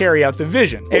over to carry out the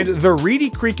vision, and the Reedy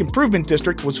Creek Improvement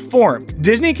District was formed.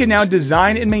 Disney can now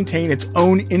design and maintain its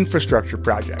own infrastructure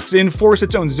projects, enforce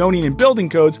its own zoning and building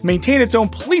codes, maintain its own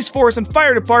police force and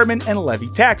fire department, and levy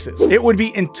taxes. It would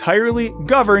be entirely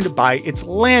governed by its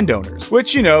landowners,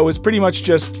 which, is pretty much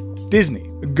just Disney.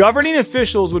 Governing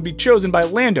officials would be chosen by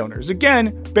landowners.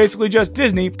 Again, basically just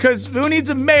Disney, because who needs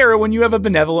a mayor when you have a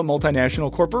benevolent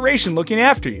multinational corporation looking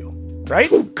after you? Right?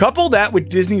 Couple that with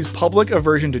Disney's public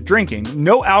aversion to drinking,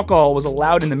 no alcohol was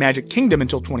allowed in the Magic Kingdom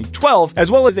until 2012, as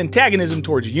well as antagonism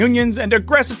towards unions and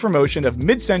aggressive promotion of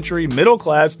mid-century,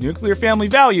 middle-class, nuclear family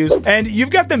values, and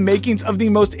you've got the makings of the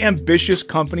most ambitious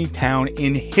company town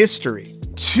in history.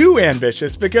 Too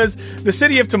ambitious because the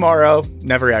City of Tomorrow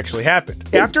never actually happened.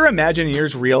 After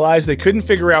Imagineers realized they couldn't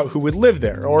figure out who would live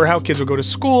there, or how kids would go to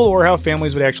school, or how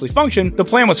families would actually function, the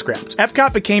plan was scrapped.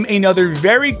 Epcot became another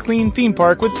very clean theme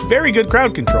park with very good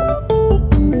crowd control.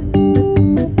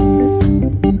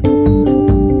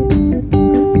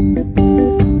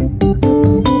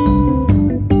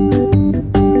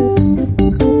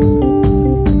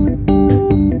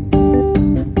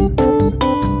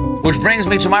 Which brings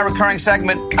me to my recurring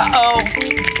segment,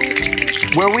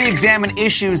 where we examine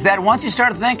issues that once you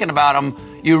start thinking about them,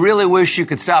 you really wish you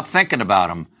could stop thinking about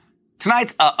them.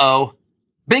 Tonight's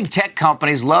big tech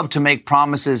companies love to make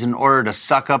promises in order to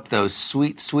suck up those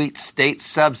sweet, sweet state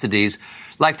subsidies,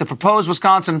 like the proposed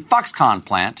Wisconsin Foxconn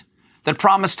plant that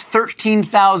promised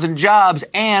 13,000 jobs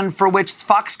and for which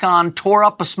Foxconn tore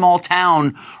up a small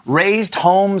town, razed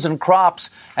homes and crops,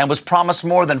 and was promised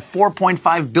more than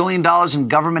 $4.5 billion in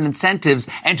government incentives.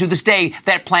 And to this day,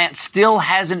 that plant still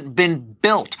hasn't been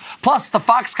built. Plus, the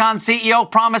Foxconn CEO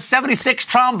promised 76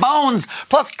 trombones,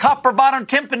 plus copper-bottom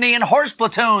timpani and horse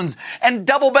platoons, and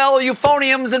double-bell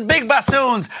euphoniums and big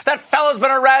bassoons. That fellow's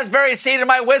been a raspberry seed in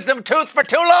my wisdom tooth for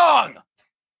too long.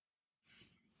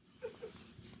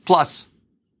 Plus,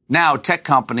 now tech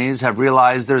companies have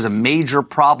realized there's a major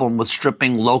problem with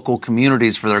stripping local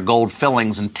communities for their gold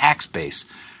fillings and tax base.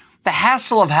 The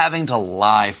hassle of having to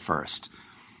lie first.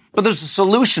 But there's a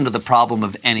solution to the problem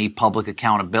of any public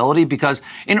accountability, because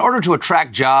in order to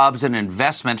attract jobs and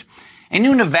investment, a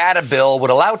new Nevada bill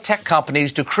would allow tech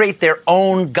companies to create their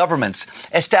own governments,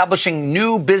 establishing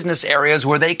new business areas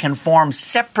where they can form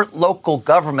separate local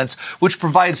governments which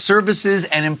provide services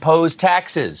and impose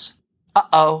taxes.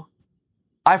 Uh-oh.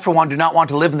 I, for one, do not want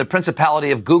to live in the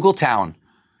principality of Google Town.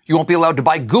 You won't be allowed to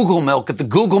buy Google milk at the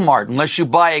Google Mart unless you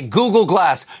buy a Google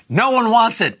Glass. No one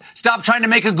wants it. Stop trying to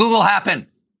make a Google happen.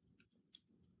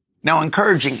 Now,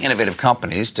 encouraging innovative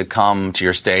companies to come to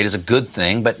your state is a good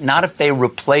thing, but not if they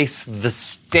replace the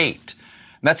state.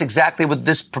 And that's exactly what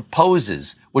this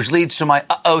proposes, which leads to my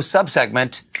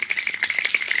subsegment.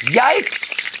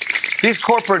 Yikes! These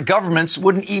corporate governments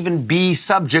wouldn't even be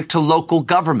subject to local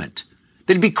government.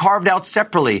 They'd be carved out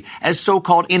separately as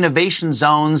so-called innovation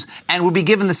zones and would be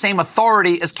given the same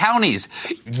authority as counties.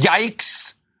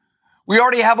 Yikes! We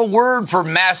already have a word for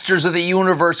masters of the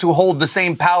universe who hold the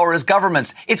same power as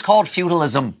governments. It's called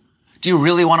feudalism. Do you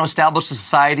really want to establish a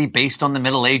society based on the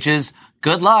Middle Ages?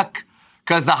 Good luck.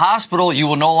 Because the hospital you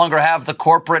will no longer have the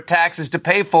corporate taxes to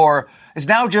pay for is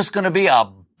now just going to be a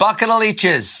bucket of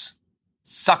leeches.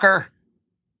 Sucker.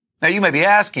 Now, you may be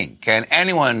asking, can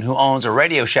anyone who owns a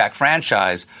Radio Shack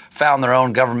franchise found their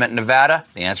own government in Nevada?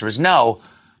 The answer is no,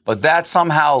 but that's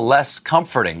somehow less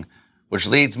comforting, which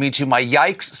leads me to my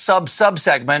yikes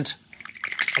subsegment.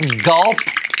 Gulp.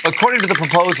 According to the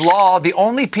proposed law, the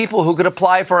only people who could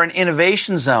apply for an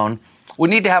innovation zone would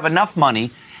need to have enough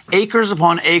money, acres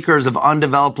upon acres of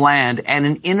undeveloped land, and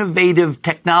an innovative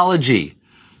technology.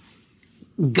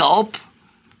 Gulp.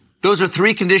 Those are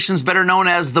three conditions better known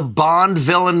as the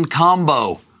Bond-villain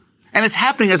combo. And it's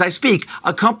happening as I speak.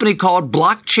 A company called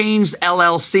Blockchains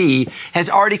LLC has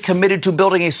already committed to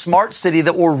building a smart city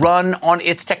that will run on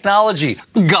its technology.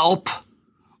 Gulp.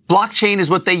 Blockchain is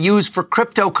what they use for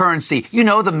cryptocurrency. You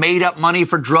know, the made-up money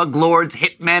for drug lords,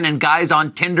 hitmen, and guys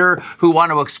on Tinder who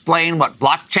want to explain what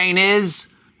blockchain is.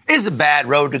 It's a bad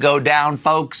road to go down,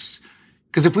 folks.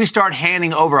 Because if we start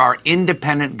handing over our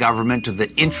independent government to the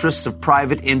interests of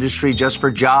private industry just for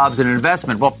jobs and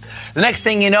investment, well, the next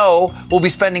thing you know, we'll be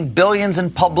spending billions in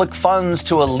public funds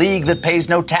to a league that pays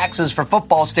no taxes for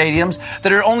football stadiums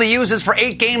that it only uses for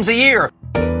 8 games a year.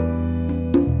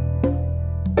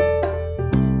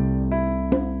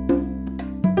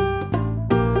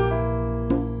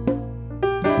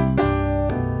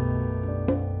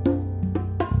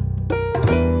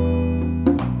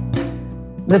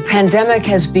 The pandemic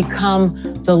has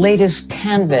become the latest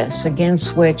canvas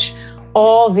against which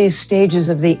all these stages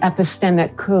of the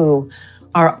epistemic coup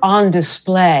are on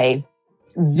display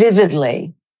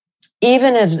vividly,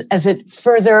 even as it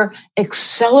further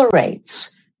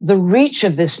accelerates the reach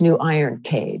of this new iron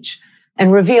cage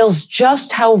and reveals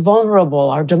just how vulnerable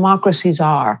our democracies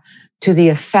are to the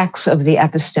effects of the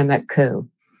epistemic coup.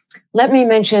 Let me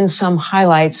mention some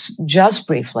highlights just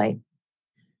briefly.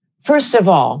 First of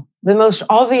all, the most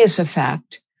obvious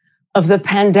effect of the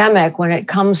pandemic when it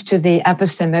comes to the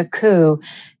epistemic coup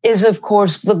is, of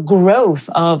course, the growth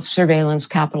of surveillance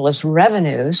capitalist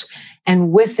revenues,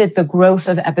 and with it, the growth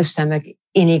of epistemic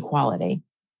inequality.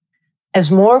 As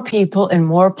more people in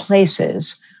more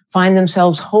places find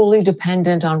themselves wholly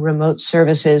dependent on remote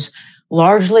services,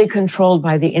 largely controlled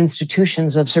by the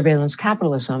institutions of surveillance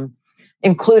capitalism,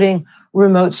 including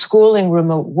remote schooling,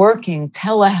 remote working,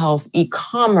 telehealth,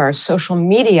 e-commerce, social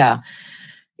media,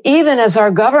 even as our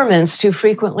governments too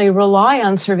frequently rely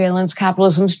on surveillance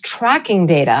capitalism's tracking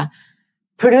data,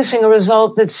 producing a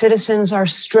result that citizens are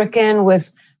stricken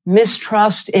with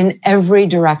mistrust in every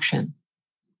direction.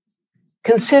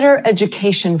 Consider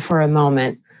education for a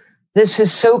moment. This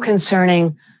is so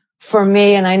concerning for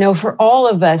me, and I know for all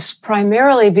of us,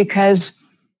 primarily because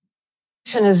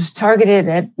education is targeted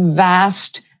at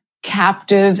vast,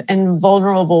 captive, and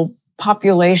vulnerable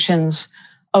populations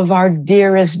of our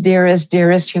dearest, dearest,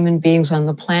 dearest human beings on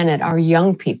the planet, our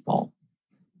young people.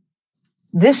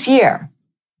 This year,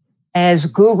 as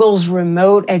Google's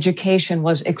remote education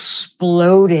was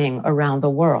exploding around the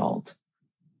world,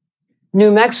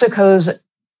 New Mexico's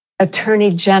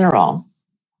Attorney General,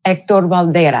 Hector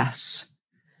Valderas,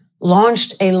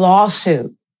 launched a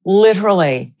lawsuit.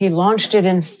 Literally, he launched it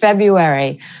in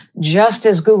February, just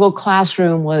as Google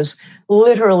Classroom was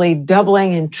literally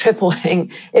doubling and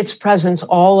tripling its presence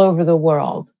all over the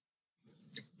world.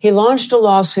 He launched a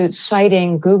lawsuit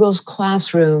citing Google's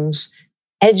Classroom's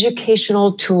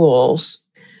educational tools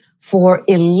for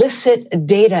illicit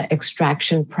data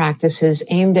extraction practices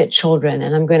aimed at children.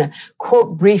 And I'm going to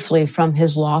quote briefly from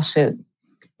his lawsuit.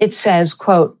 It says,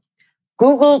 quote,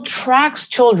 Google tracks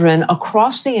children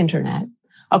across the internet,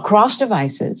 across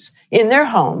devices, in their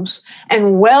homes,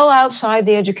 and well outside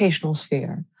the educational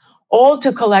sphere, all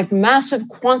to collect massive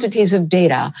quantities of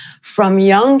data from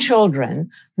young children,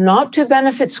 not to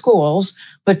benefit schools,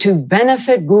 but to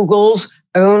benefit Google's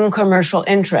own commercial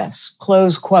interests,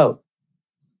 close quote.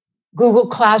 Google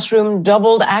Classroom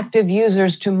doubled active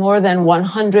users to more than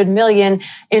 100 million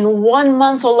in 1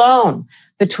 month alone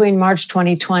between March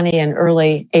 2020 and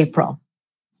early April.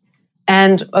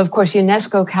 And of course,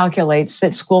 UNESCO calculates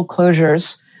that school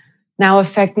closures now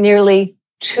affect nearly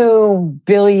 2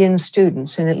 billion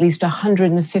students in at least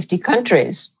 150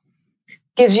 countries.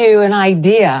 Gives you an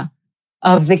idea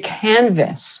of the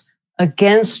canvas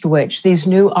against which these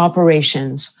new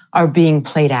operations are being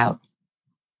played out.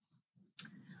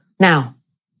 Now,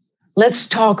 let's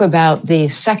talk about the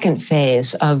second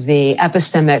phase of the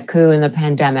epistemic coup in the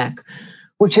pandemic,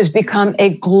 which has become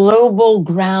a global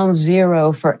ground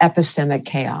zero for epistemic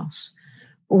chaos.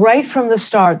 Right from the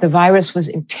start, the virus was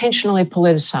intentionally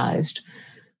politicized.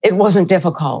 It wasn't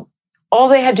difficult. All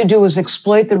they had to do was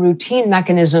exploit the routine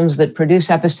mechanisms that produce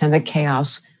epistemic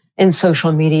chaos in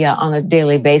social media on a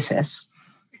daily basis.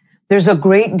 There's a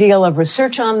great deal of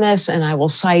research on this, and I will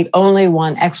cite only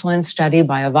one excellent study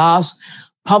by Avaaz,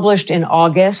 published in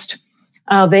August.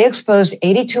 They exposed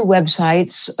 82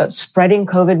 websites spreading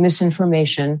COVID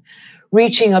misinformation,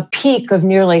 reaching a peak of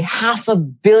nearly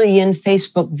 500 million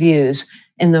Facebook views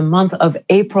in the month of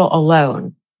April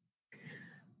alone.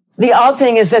 The odd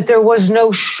thing is that there was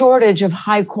no shortage of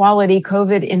high-quality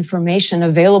COVID information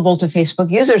available to Facebook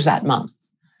users that month.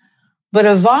 But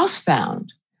Avaaz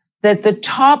found that the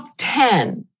top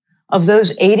 10 of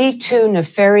those 82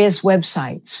 nefarious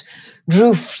websites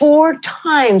drew 4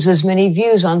 times as many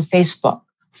views on Facebook,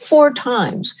 4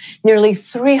 times, nearly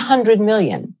 300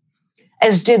 million,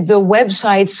 as did the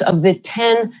websites of the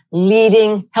 10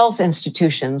 leading health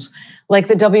institutions like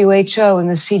the WHO and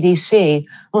the CDC,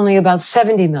 only about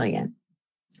 70 million.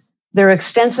 Their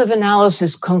extensive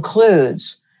analysis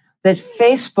concludes that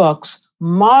Facebook's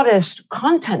modest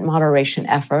content moderation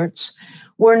efforts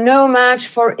were no match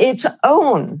for its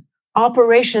own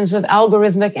operations of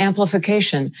algorithmic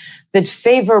amplification that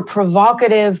favor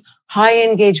provocative, high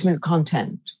engagement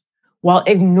content while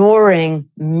ignoring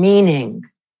meaning,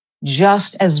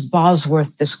 just as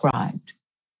Bosworth described.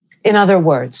 In other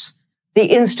words, the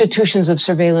institutions of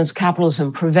surveillance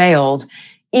capitalism prevailed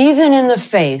even in the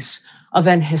face of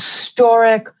an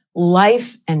historic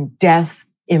life and death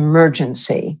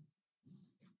emergency.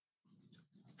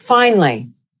 Finally,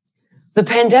 the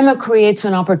pandemic creates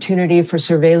an opportunity for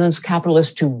surveillance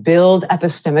capitalists to build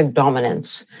epistemic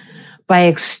dominance by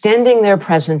extending their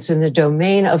presence in the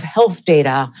domain of health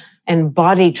data and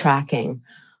body tracking,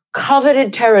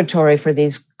 coveted territory for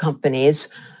these companies,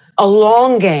 a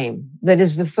long game that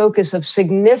is the focus of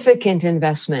significant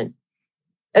investment.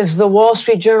 As the Wall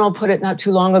Street Journal put it not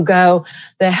too long ago,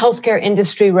 the healthcare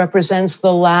industry represents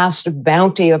the last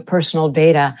bounty of personal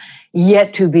data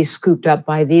yet to be scooped up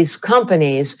by these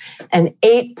companies, an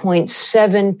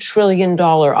 $8.7 trillion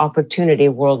opportunity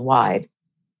worldwide.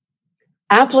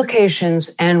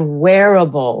 Applications and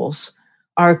wearables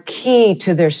are key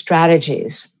to their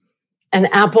strategies. An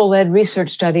Apple-led research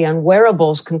study on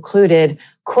wearables concluded,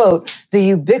 quote, the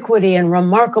ubiquity and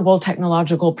remarkable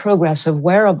technological progress of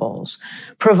wearables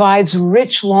provides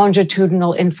rich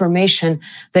longitudinal information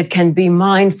that can be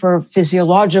mined for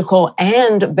physiological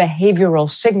and behavioral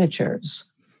signatures.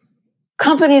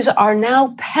 Companies are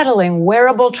now peddling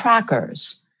wearable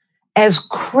trackers as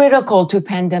critical to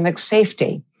pandemic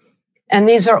safety. And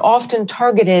these are often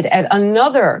targeted at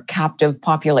another captive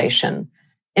population,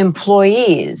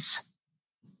 employees.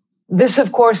 This,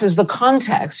 of course, is the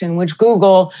context in which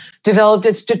Google developed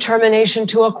its determination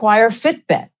to acquire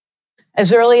Fitbit.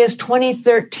 As early as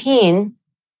 2013,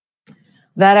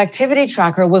 that activity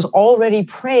tracker was already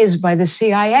praised by the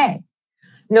CIA,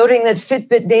 noting that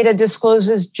Fitbit data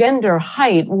discloses gender,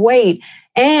 height, weight,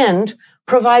 and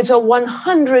provides a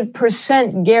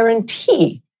 100%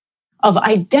 guarantee of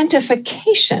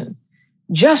identification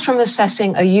just from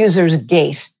assessing a user's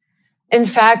gait. In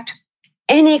fact,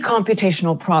 any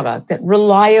computational product that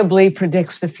reliably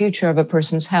predicts the future of a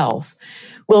person's health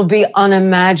will be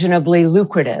unimaginably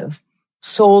lucrative,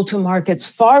 sold to markets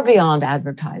far beyond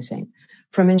advertising,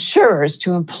 from insurers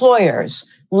to employers,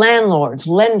 landlords,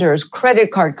 lenders,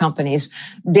 credit card companies,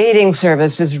 dating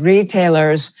services,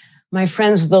 retailers. My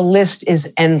friends, the list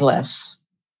is endless.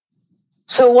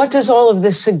 So what does all of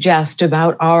this suggest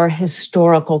about our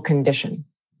historical condition?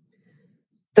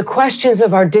 The questions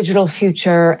of our digital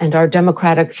future and our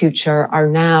democratic future are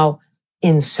now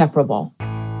inseparable.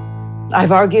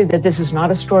 I've argued that this is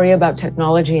not a story about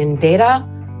technology and data,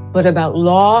 but about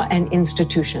law and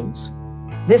institutions.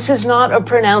 This is not a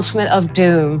pronouncement of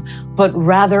doom, but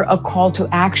rather a call to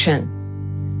action.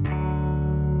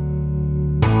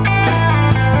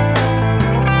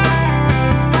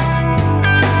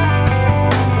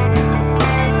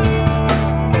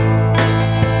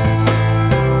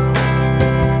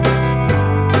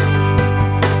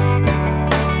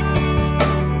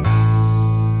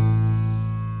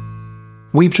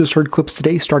 We've just heard clips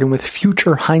today starting with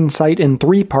Future Hindsight in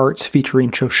 3 parts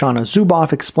featuring Shoshana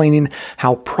Zuboff explaining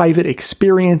how private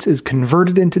experience is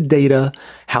converted into data,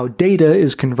 how data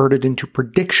is converted into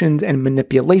predictions and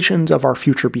manipulations of our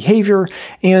future behavior,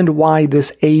 and why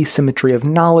this asymmetry of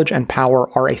knowledge and power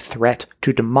are a threat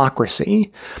to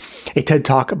democracy. A TED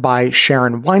Talk by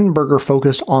Sharon Weinberger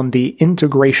focused on the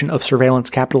integration of surveillance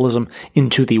capitalism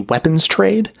into the weapons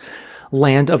trade.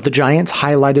 Land of the Giants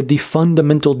highlighted the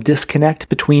fundamental disconnect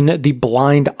between the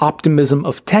blind optimism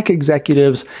of tech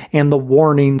executives and the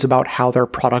warnings about how their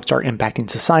products are impacting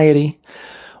society.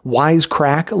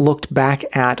 Wisecrack looked back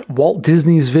at Walt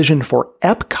Disney's vision for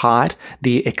Epcot,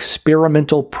 the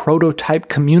experimental prototype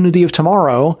community of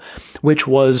tomorrow, which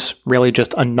was really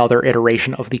just another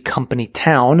iteration of the company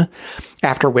town,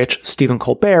 after which Stephen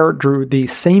Colbert drew the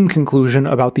same conclusion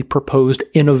about the proposed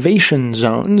innovation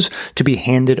zones to be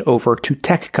handed over to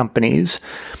tech companies.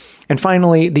 And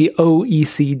finally, the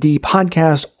OECD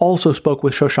podcast also spoke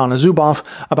with Shoshana Zuboff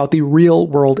about the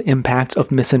real-world impacts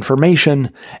of misinformation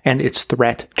and its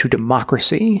threat to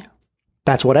democracy.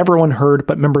 That's what everyone heard,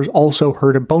 but members also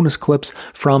heard bonus clips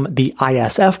from the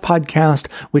ISF podcast,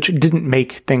 which didn't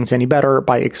make things any better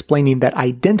by explaining that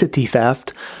identity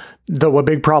theft, though a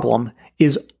big problem,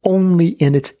 is only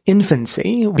in its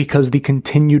infancy because the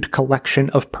continued collection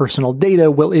of personal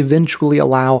data will eventually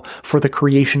allow for the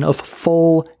creation of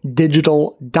full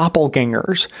digital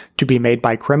doppelgangers to be made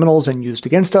by criminals and used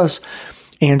against us.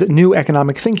 And New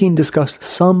Economic Thinking discussed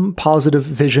some positive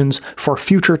visions for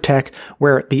future tech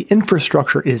where the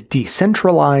infrastructure is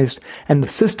decentralized and the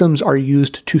systems are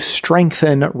used to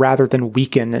strengthen rather than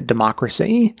weaken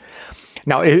democracy.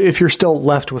 Now, if you're still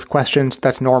left with questions,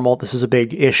 that's normal. This is a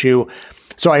big issue.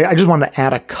 So I just wanted to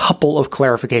add a couple of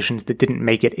clarifications that didn't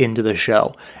make it into the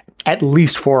show, at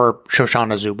least for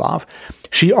Shoshana Zuboff.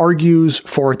 She argues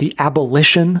for the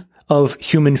abolition of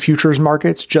human futures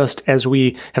markets, just as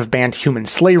we have banned human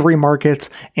slavery markets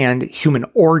and human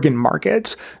organ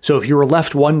markets. So if you were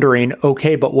left wondering,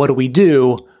 okay, but what do we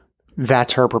do?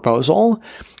 That's her proposal.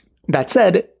 That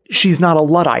said, she's not a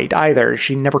Luddite either.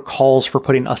 She never calls for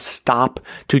putting a stop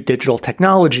to digital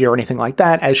technology or anything like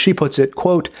that. As she puts it,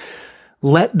 quote,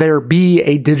 "Let there be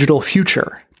a digital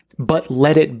future, but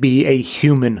let it be a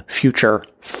human future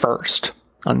first,"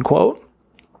 unquote.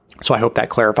 So I hope that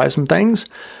clarifies some things.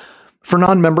 For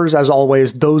non-members, as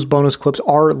always, those bonus clips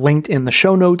are linked in the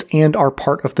show notes and are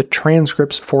part of the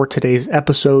transcripts for today's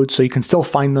episode, so you can still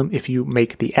find them if you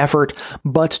make the effort.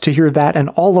 But to hear that and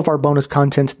all of our bonus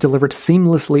content delivered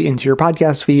seamlessly into your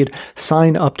podcast feed,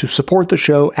 sign up to support the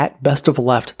show at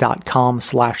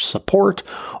bestofleft.com/support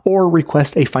or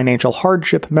request a financial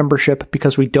hardship membership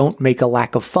because we don't make a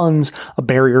lack of funds a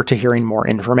barrier to hearing more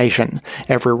information.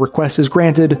 Every request is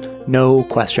granted, no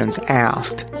questions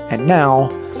asked. And now,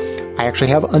 I actually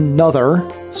have another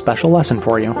special lesson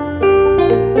for you.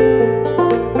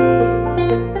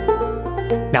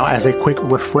 Now, as a quick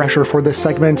refresher for this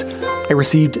segment, I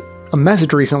received a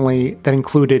message recently that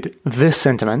included this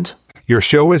sentiment. Your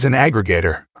show is an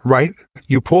aggregator, right?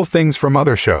 You pull things from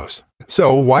other shows.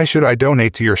 So why should I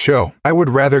donate to your show? I would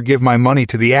rather give my money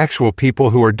to the actual people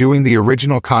who are doing the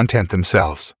original content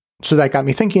themselves. So that got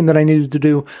me thinking that I needed to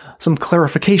do some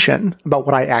clarification about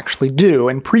what I actually do.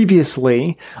 And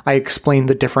previously, I explained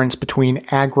the difference between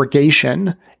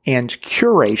aggregation and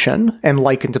curation and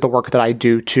likened the work that I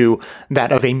do to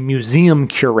that of a museum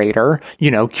curator. You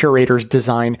know, curators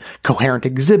design coherent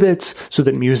exhibits so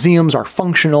that museums are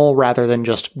functional rather than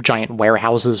just giant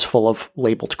warehouses full of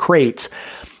labeled crates.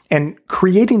 And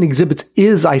creating exhibits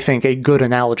is, I think, a good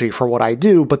analogy for what I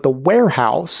do, but the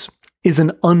warehouse is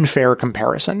an unfair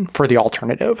comparison for the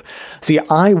alternative. See,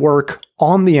 I work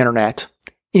on the internet,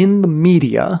 in the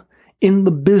media, in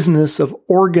the business of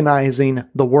organizing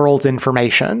the world's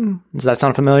information. Does that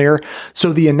sound familiar?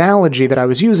 So the analogy that I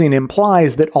was using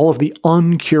implies that all of the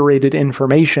uncurated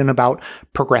information about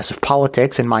progressive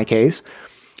politics, in my case,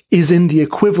 is in the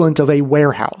equivalent of a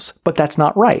warehouse. But that's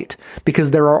not right,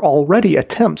 because there are already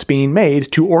attempts being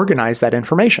made to organize that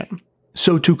information.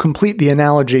 So to complete the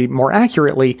analogy more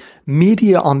accurately,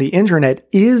 media on the internet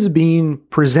is being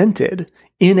presented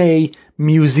in a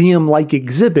museum-like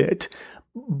exhibit,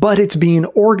 but it's being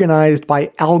organized by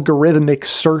algorithmic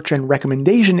search and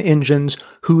recommendation engines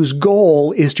whose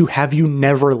goal is to have you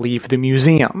never leave the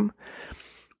museum.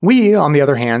 We, on the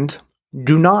other hand,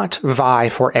 do not vie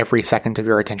for every second of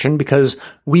your attention because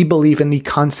we believe in the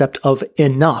concept of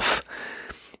enough.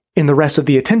 In the rest of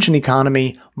the attention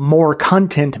economy, more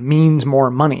content means more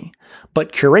money.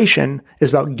 But curation is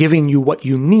about giving you what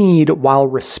you need while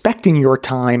respecting your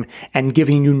time and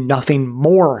giving you nothing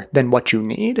more than what you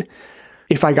need.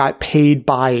 If I got paid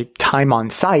by time on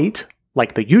site,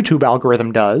 like the YouTube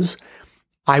algorithm does,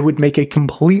 I would make a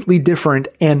completely different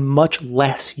and much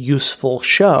less useful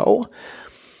show.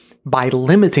 By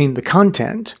limiting the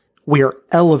content, we are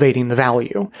elevating the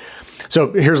value.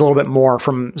 So here's a little bit more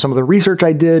from some of the research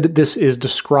I did. This is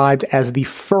described as the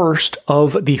first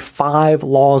of the 5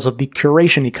 laws of the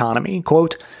curation economy.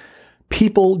 Quote,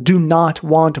 "People do not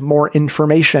want more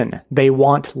information. They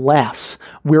want less.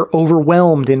 We're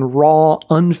overwhelmed in raw,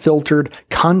 unfiltered,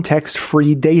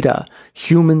 context-free data.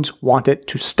 Humans want it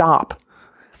to stop."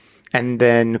 And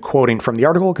then quoting from the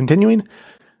article, continuing,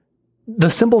 "The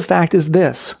simple fact is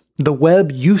this. The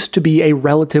web used to be a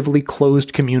relatively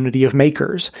closed community of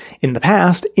makers. In the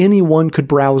past, anyone could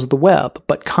browse the web,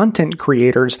 but content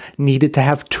creators needed to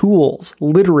have tools,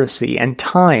 literacy, and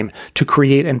time to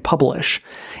create and publish.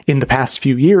 In the past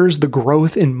few years, the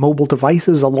growth in mobile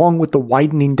devices, along with the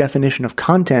widening definition of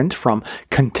content from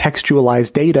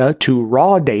contextualized data to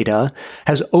raw data,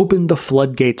 has opened the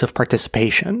floodgates of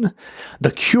participation.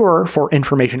 The cure for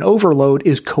information overload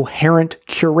is coherent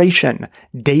curation,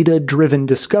 data-driven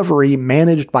discovery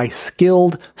managed by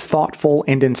skilled, thoughtful,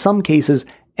 and in some cases,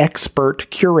 expert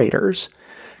curators.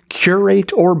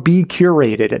 Curate or be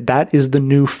curated. That is the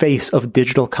new face of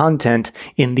digital content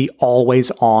in the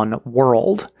always-on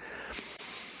world."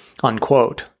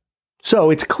 Unquote. So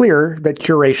it's clear that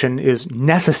curation is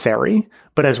necessary,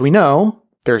 but as we know,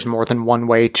 there's more than one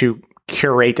way to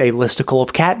curate a listicle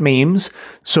of cat memes.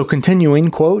 So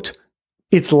continuing, quote,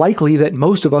 "It's likely that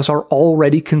most of us are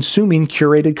already consuming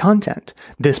curated content.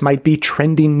 This might be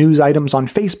trending news items on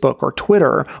Facebook or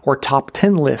Twitter, or top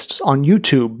 10 lists on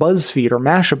YouTube, BuzzFeed, or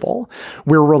Mashable.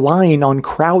 We're relying on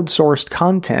crowdsourced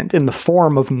content in the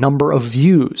form of number of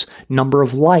views, number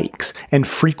of likes, and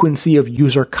frequency of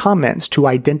user comments to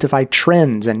identify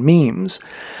trends and memes.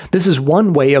 This is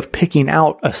one way of picking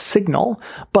out a signal,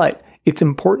 but it's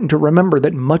important to remember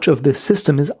that much of this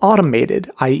system is automated,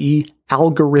 i.e.,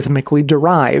 algorithmically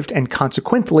derived, and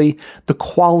consequently, the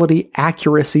quality,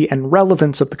 accuracy, and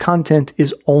relevance of the content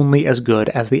is only as good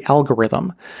as the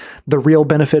algorithm. The real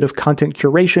benefit of content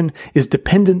curation is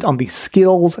dependent on the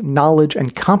skills, knowledge,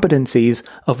 and competencies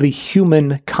of the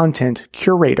human content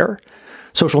curator.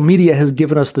 Social media has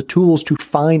given us the tools to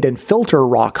find and filter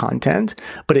raw content,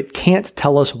 but it can't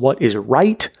tell us what is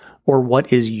right or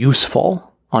what is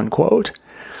useful." Unquote.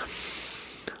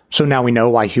 So now we know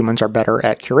why humans are better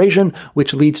at curation,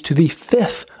 which leads to the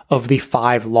 5th of the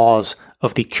 5 laws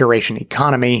of the curation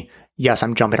economy. Yes,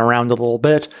 I'm jumping around a little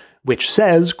bit, which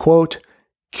says, quote,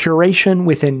 "Curation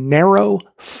within narrow,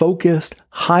 focused,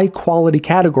 high-quality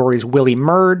categories will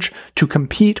emerge to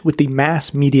compete with the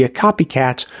mass media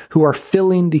copycats who are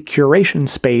filling the curation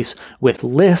space with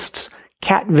lists,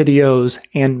 cat videos,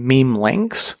 and meme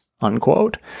links."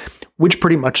 Unquote. Which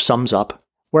pretty much sums up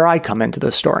where I come into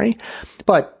this story.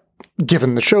 But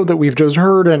given the show that we've just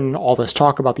heard and all this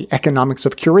talk about the economics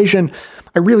of curation,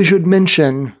 I really should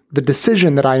mention the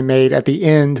decision that I made at the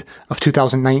end of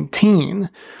 2019.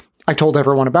 I told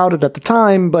everyone about it at the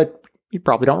time, but you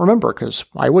probably don't remember, because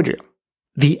why would you?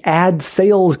 The ad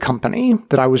sales company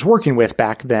that I was working with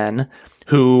back then,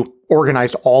 who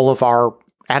organized all of our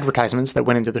advertisements that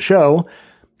went into the show,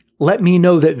 let me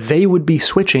know that they would be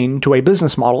switching to a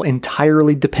business model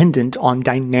entirely dependent on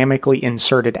dynamically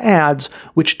inserted ads,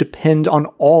 which depend on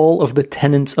all of the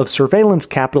tenets of surveillance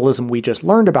capitalism we just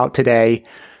learned about today,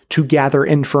 to gather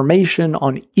information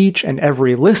on each and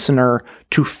every listener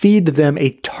to feed them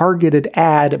a targeted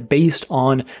ad based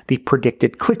on the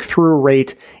predicted click-through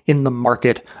rate in the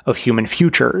market of human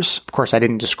futures. Of course, I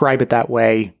didn't describe it that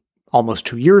way almost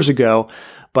 2 years ago,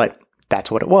 but that's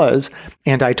what it was.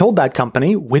 And I told that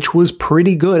company, which was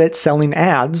pretty good at selling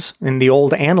ads in the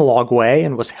old analog way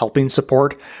and was helping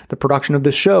support the production of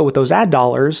this show with those ad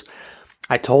dollars,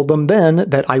 I told them then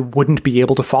that I wouldn't be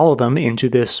able to follow them into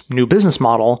this new business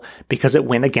model because it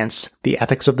went against the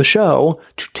ethics of the show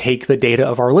to take the data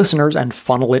of our listeners and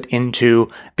funnel it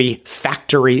into the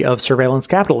factory of surveillance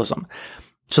capitalism.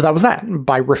 So that was that.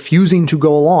 By refusing to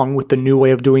go along with the new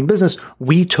way of doing business,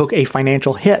 we took a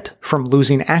financial hit from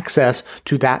losing access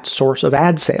to that source of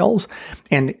ad sales.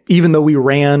 And even though we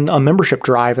ran a membership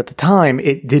drive at the time,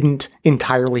 it didn't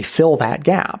entirely fill that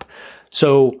gap.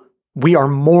 So we are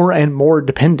more and more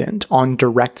dependent on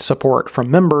direct support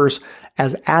from members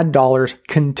as ad dollars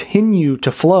continue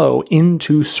to flow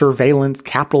into surveillance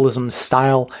capitalism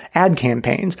style ad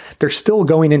campaigns. They're still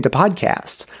going into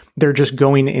podcasts. They're just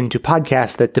going into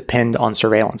podcasts that depend on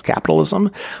surveillance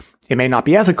capitalism. It may not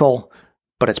be ethical,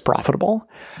 but it's profitable.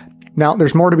 Now,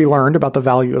 there's more to be learned about the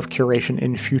value of curation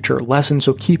in future lessons,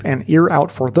 so keep an ear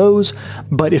out for those.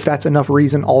 But if that's enough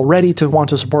reason already to want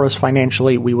to support us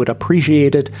financially, we would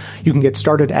appreciate it. You can get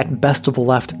started at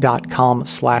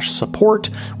bestoftheleft.com/support,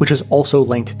 which is also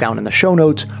linked down in the show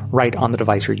notes, right on the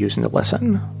device you're using to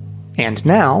listen. And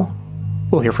now,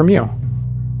 we'll hear from you.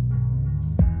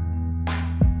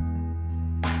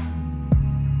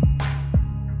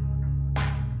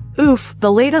 Oof,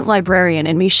 the latent librarian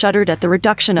in me shuddered at the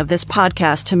reduction of this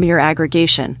podcast to mere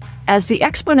aggregation, as the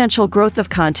exponential growth of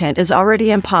content is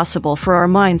already impossible for our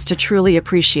minds to truly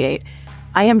appreciate.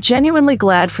 I am genuinely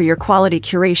glad for your quality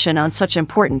curation on such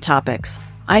important topics.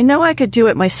 I know I could do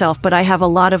it myself, but I have a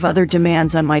lot of other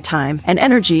demands on my time and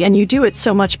energy, and you do it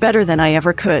so much better than I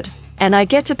ever could. And I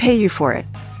get to pay you for it.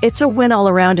 It's a win all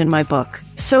around in my book.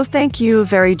 So thank you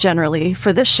very generally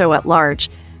for this show at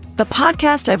large, the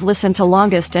podcast I've listened to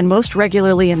longest and most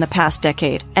regularly in the past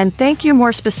decade. And thank you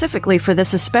more specifically for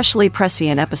this especially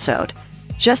prescient episode.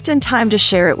 Just in time to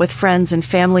share it with friends and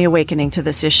family awakening to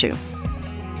this issue.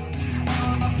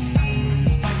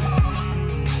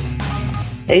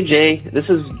 Hey Jay, this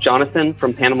is Jonathan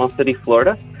from Panama City,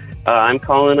 Florida. I'm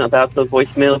calling about the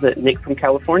voicemail that Nick from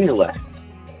California left.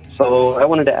 So I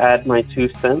wanted to add my 2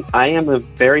 cents. I am a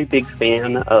very big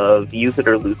fan of use it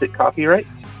or lose it copyrights.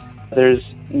 There's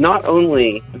not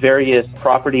only various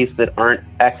properties that aren't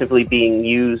actively being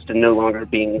used and no longer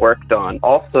being worked on,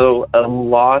 also a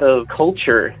lot of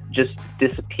culture just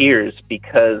disappears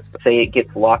because, say, it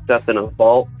gets locked up in a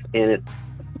vault and it's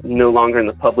no longer in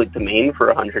the public domain for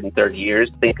 130 years.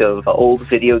 Think of old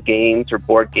video games or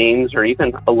board games, or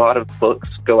even a lot of books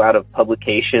go out of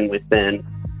publication within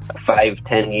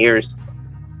 5-10 years.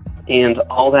 And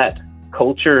all that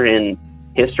culture and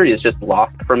history is just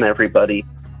lost from everybody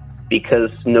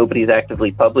because nobody's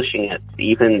actively publishing it,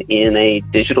 even in a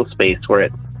digital space where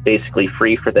it's basically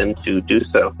free for them to do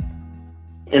so.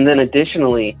 And then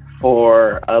additionally,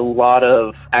 for a lot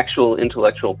of actual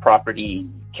intellectual property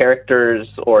characters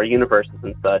or universes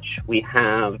and such, we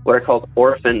have what are called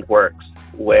orphaned works,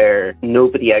 where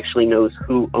nobody actually knows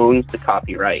who owns the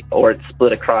copyright, or it's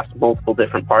split across multiple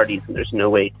different parties and there's no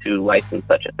way to license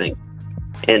such a thing.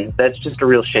 And that's just a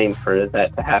real shame for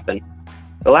that to happen.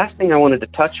 The last thing I wanted to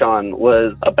touch on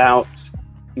was about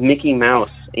Mickey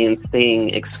Mouse and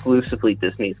staying exclusively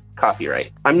Disney's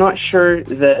copyright. I'm not sure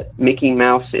that Mickey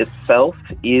Mouse itself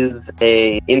is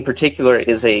a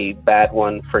bad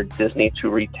one for Disney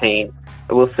to retain.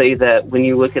 I will say that when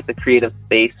you look at the creative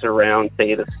space around,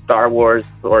 say, the Star Wars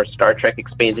or Star Trek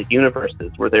expanded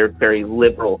universes, where they're very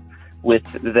liberal with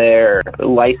their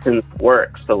licensed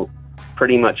works, so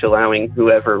pretty much allowing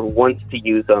whoever wants to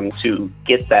use them to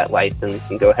get that license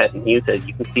and go ahead and use it.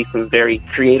 You can see some very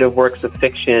creative works of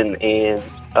fiction and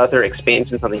other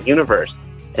expansions on the universe,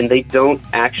 and they don't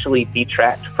actually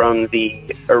detract from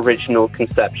the original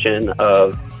conception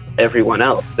of everyone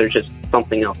else. There's just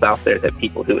something else out there that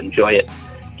people who enjoy it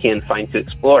can find to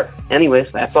explore.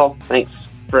 Anyways, that's all. Thanks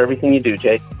for everything you do,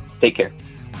 Jay. Take care.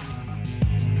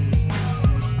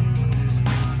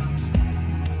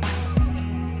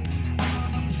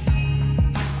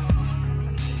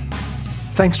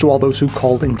 Thanks to all those who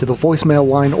called into the voicemail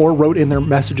line or wrote in their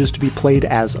messages to be played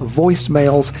as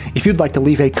voicemails. If you'd like to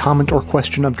leave a comment or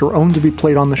question of your own to be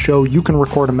played on the show, you can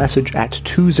record a message at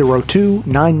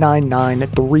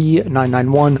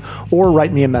 202-999-3991 or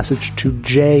write me a message to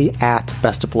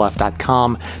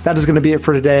j@bestoftheleft.com. That is going to be it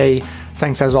for today.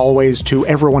 Thanks as always to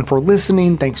everyone for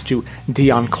listening. Thanks to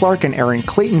Dion Clark and Aaron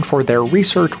Clayton for their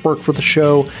research work for the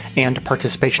show and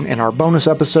participation in our bonus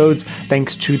episodes.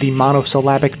 Thanks to the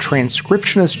monosyllabic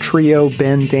transcriptionist trio,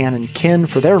 Ben, Dan, and Ken,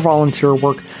 for their volunteer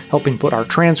work helping put our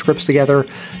transcripts together.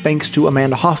 Thanks to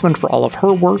Amanda Hoffman for all of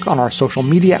her work on our social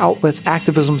media outlets,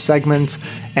 activism segments,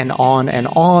 and on and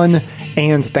on.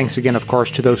 And thanks again, of course,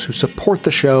 to those who support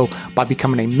the show by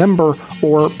becoming a member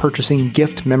or purchasing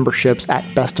gift memberships at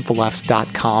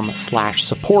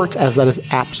bestoftheleft.com/support, as that is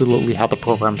absolutely how the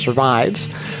program survives.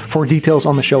 For details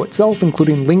on the show itself,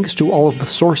 including links to all of the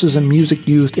sources and music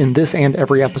used in this and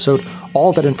every episode,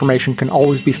 all that information can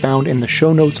always be found in the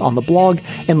show notes on the blog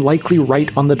and likely right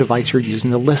on the device you're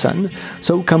using to listen.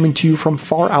 So coming to you from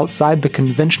far outside the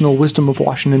conventional wisdom of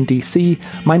Washington, D.C.,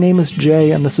 my name is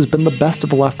Jay, and this has been the Best of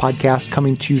the Left podcast,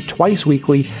 coming to you twice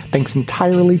weekly, thanks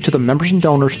entirely to the members and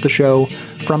donors of the show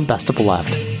from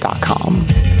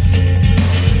bestoftheleft.com.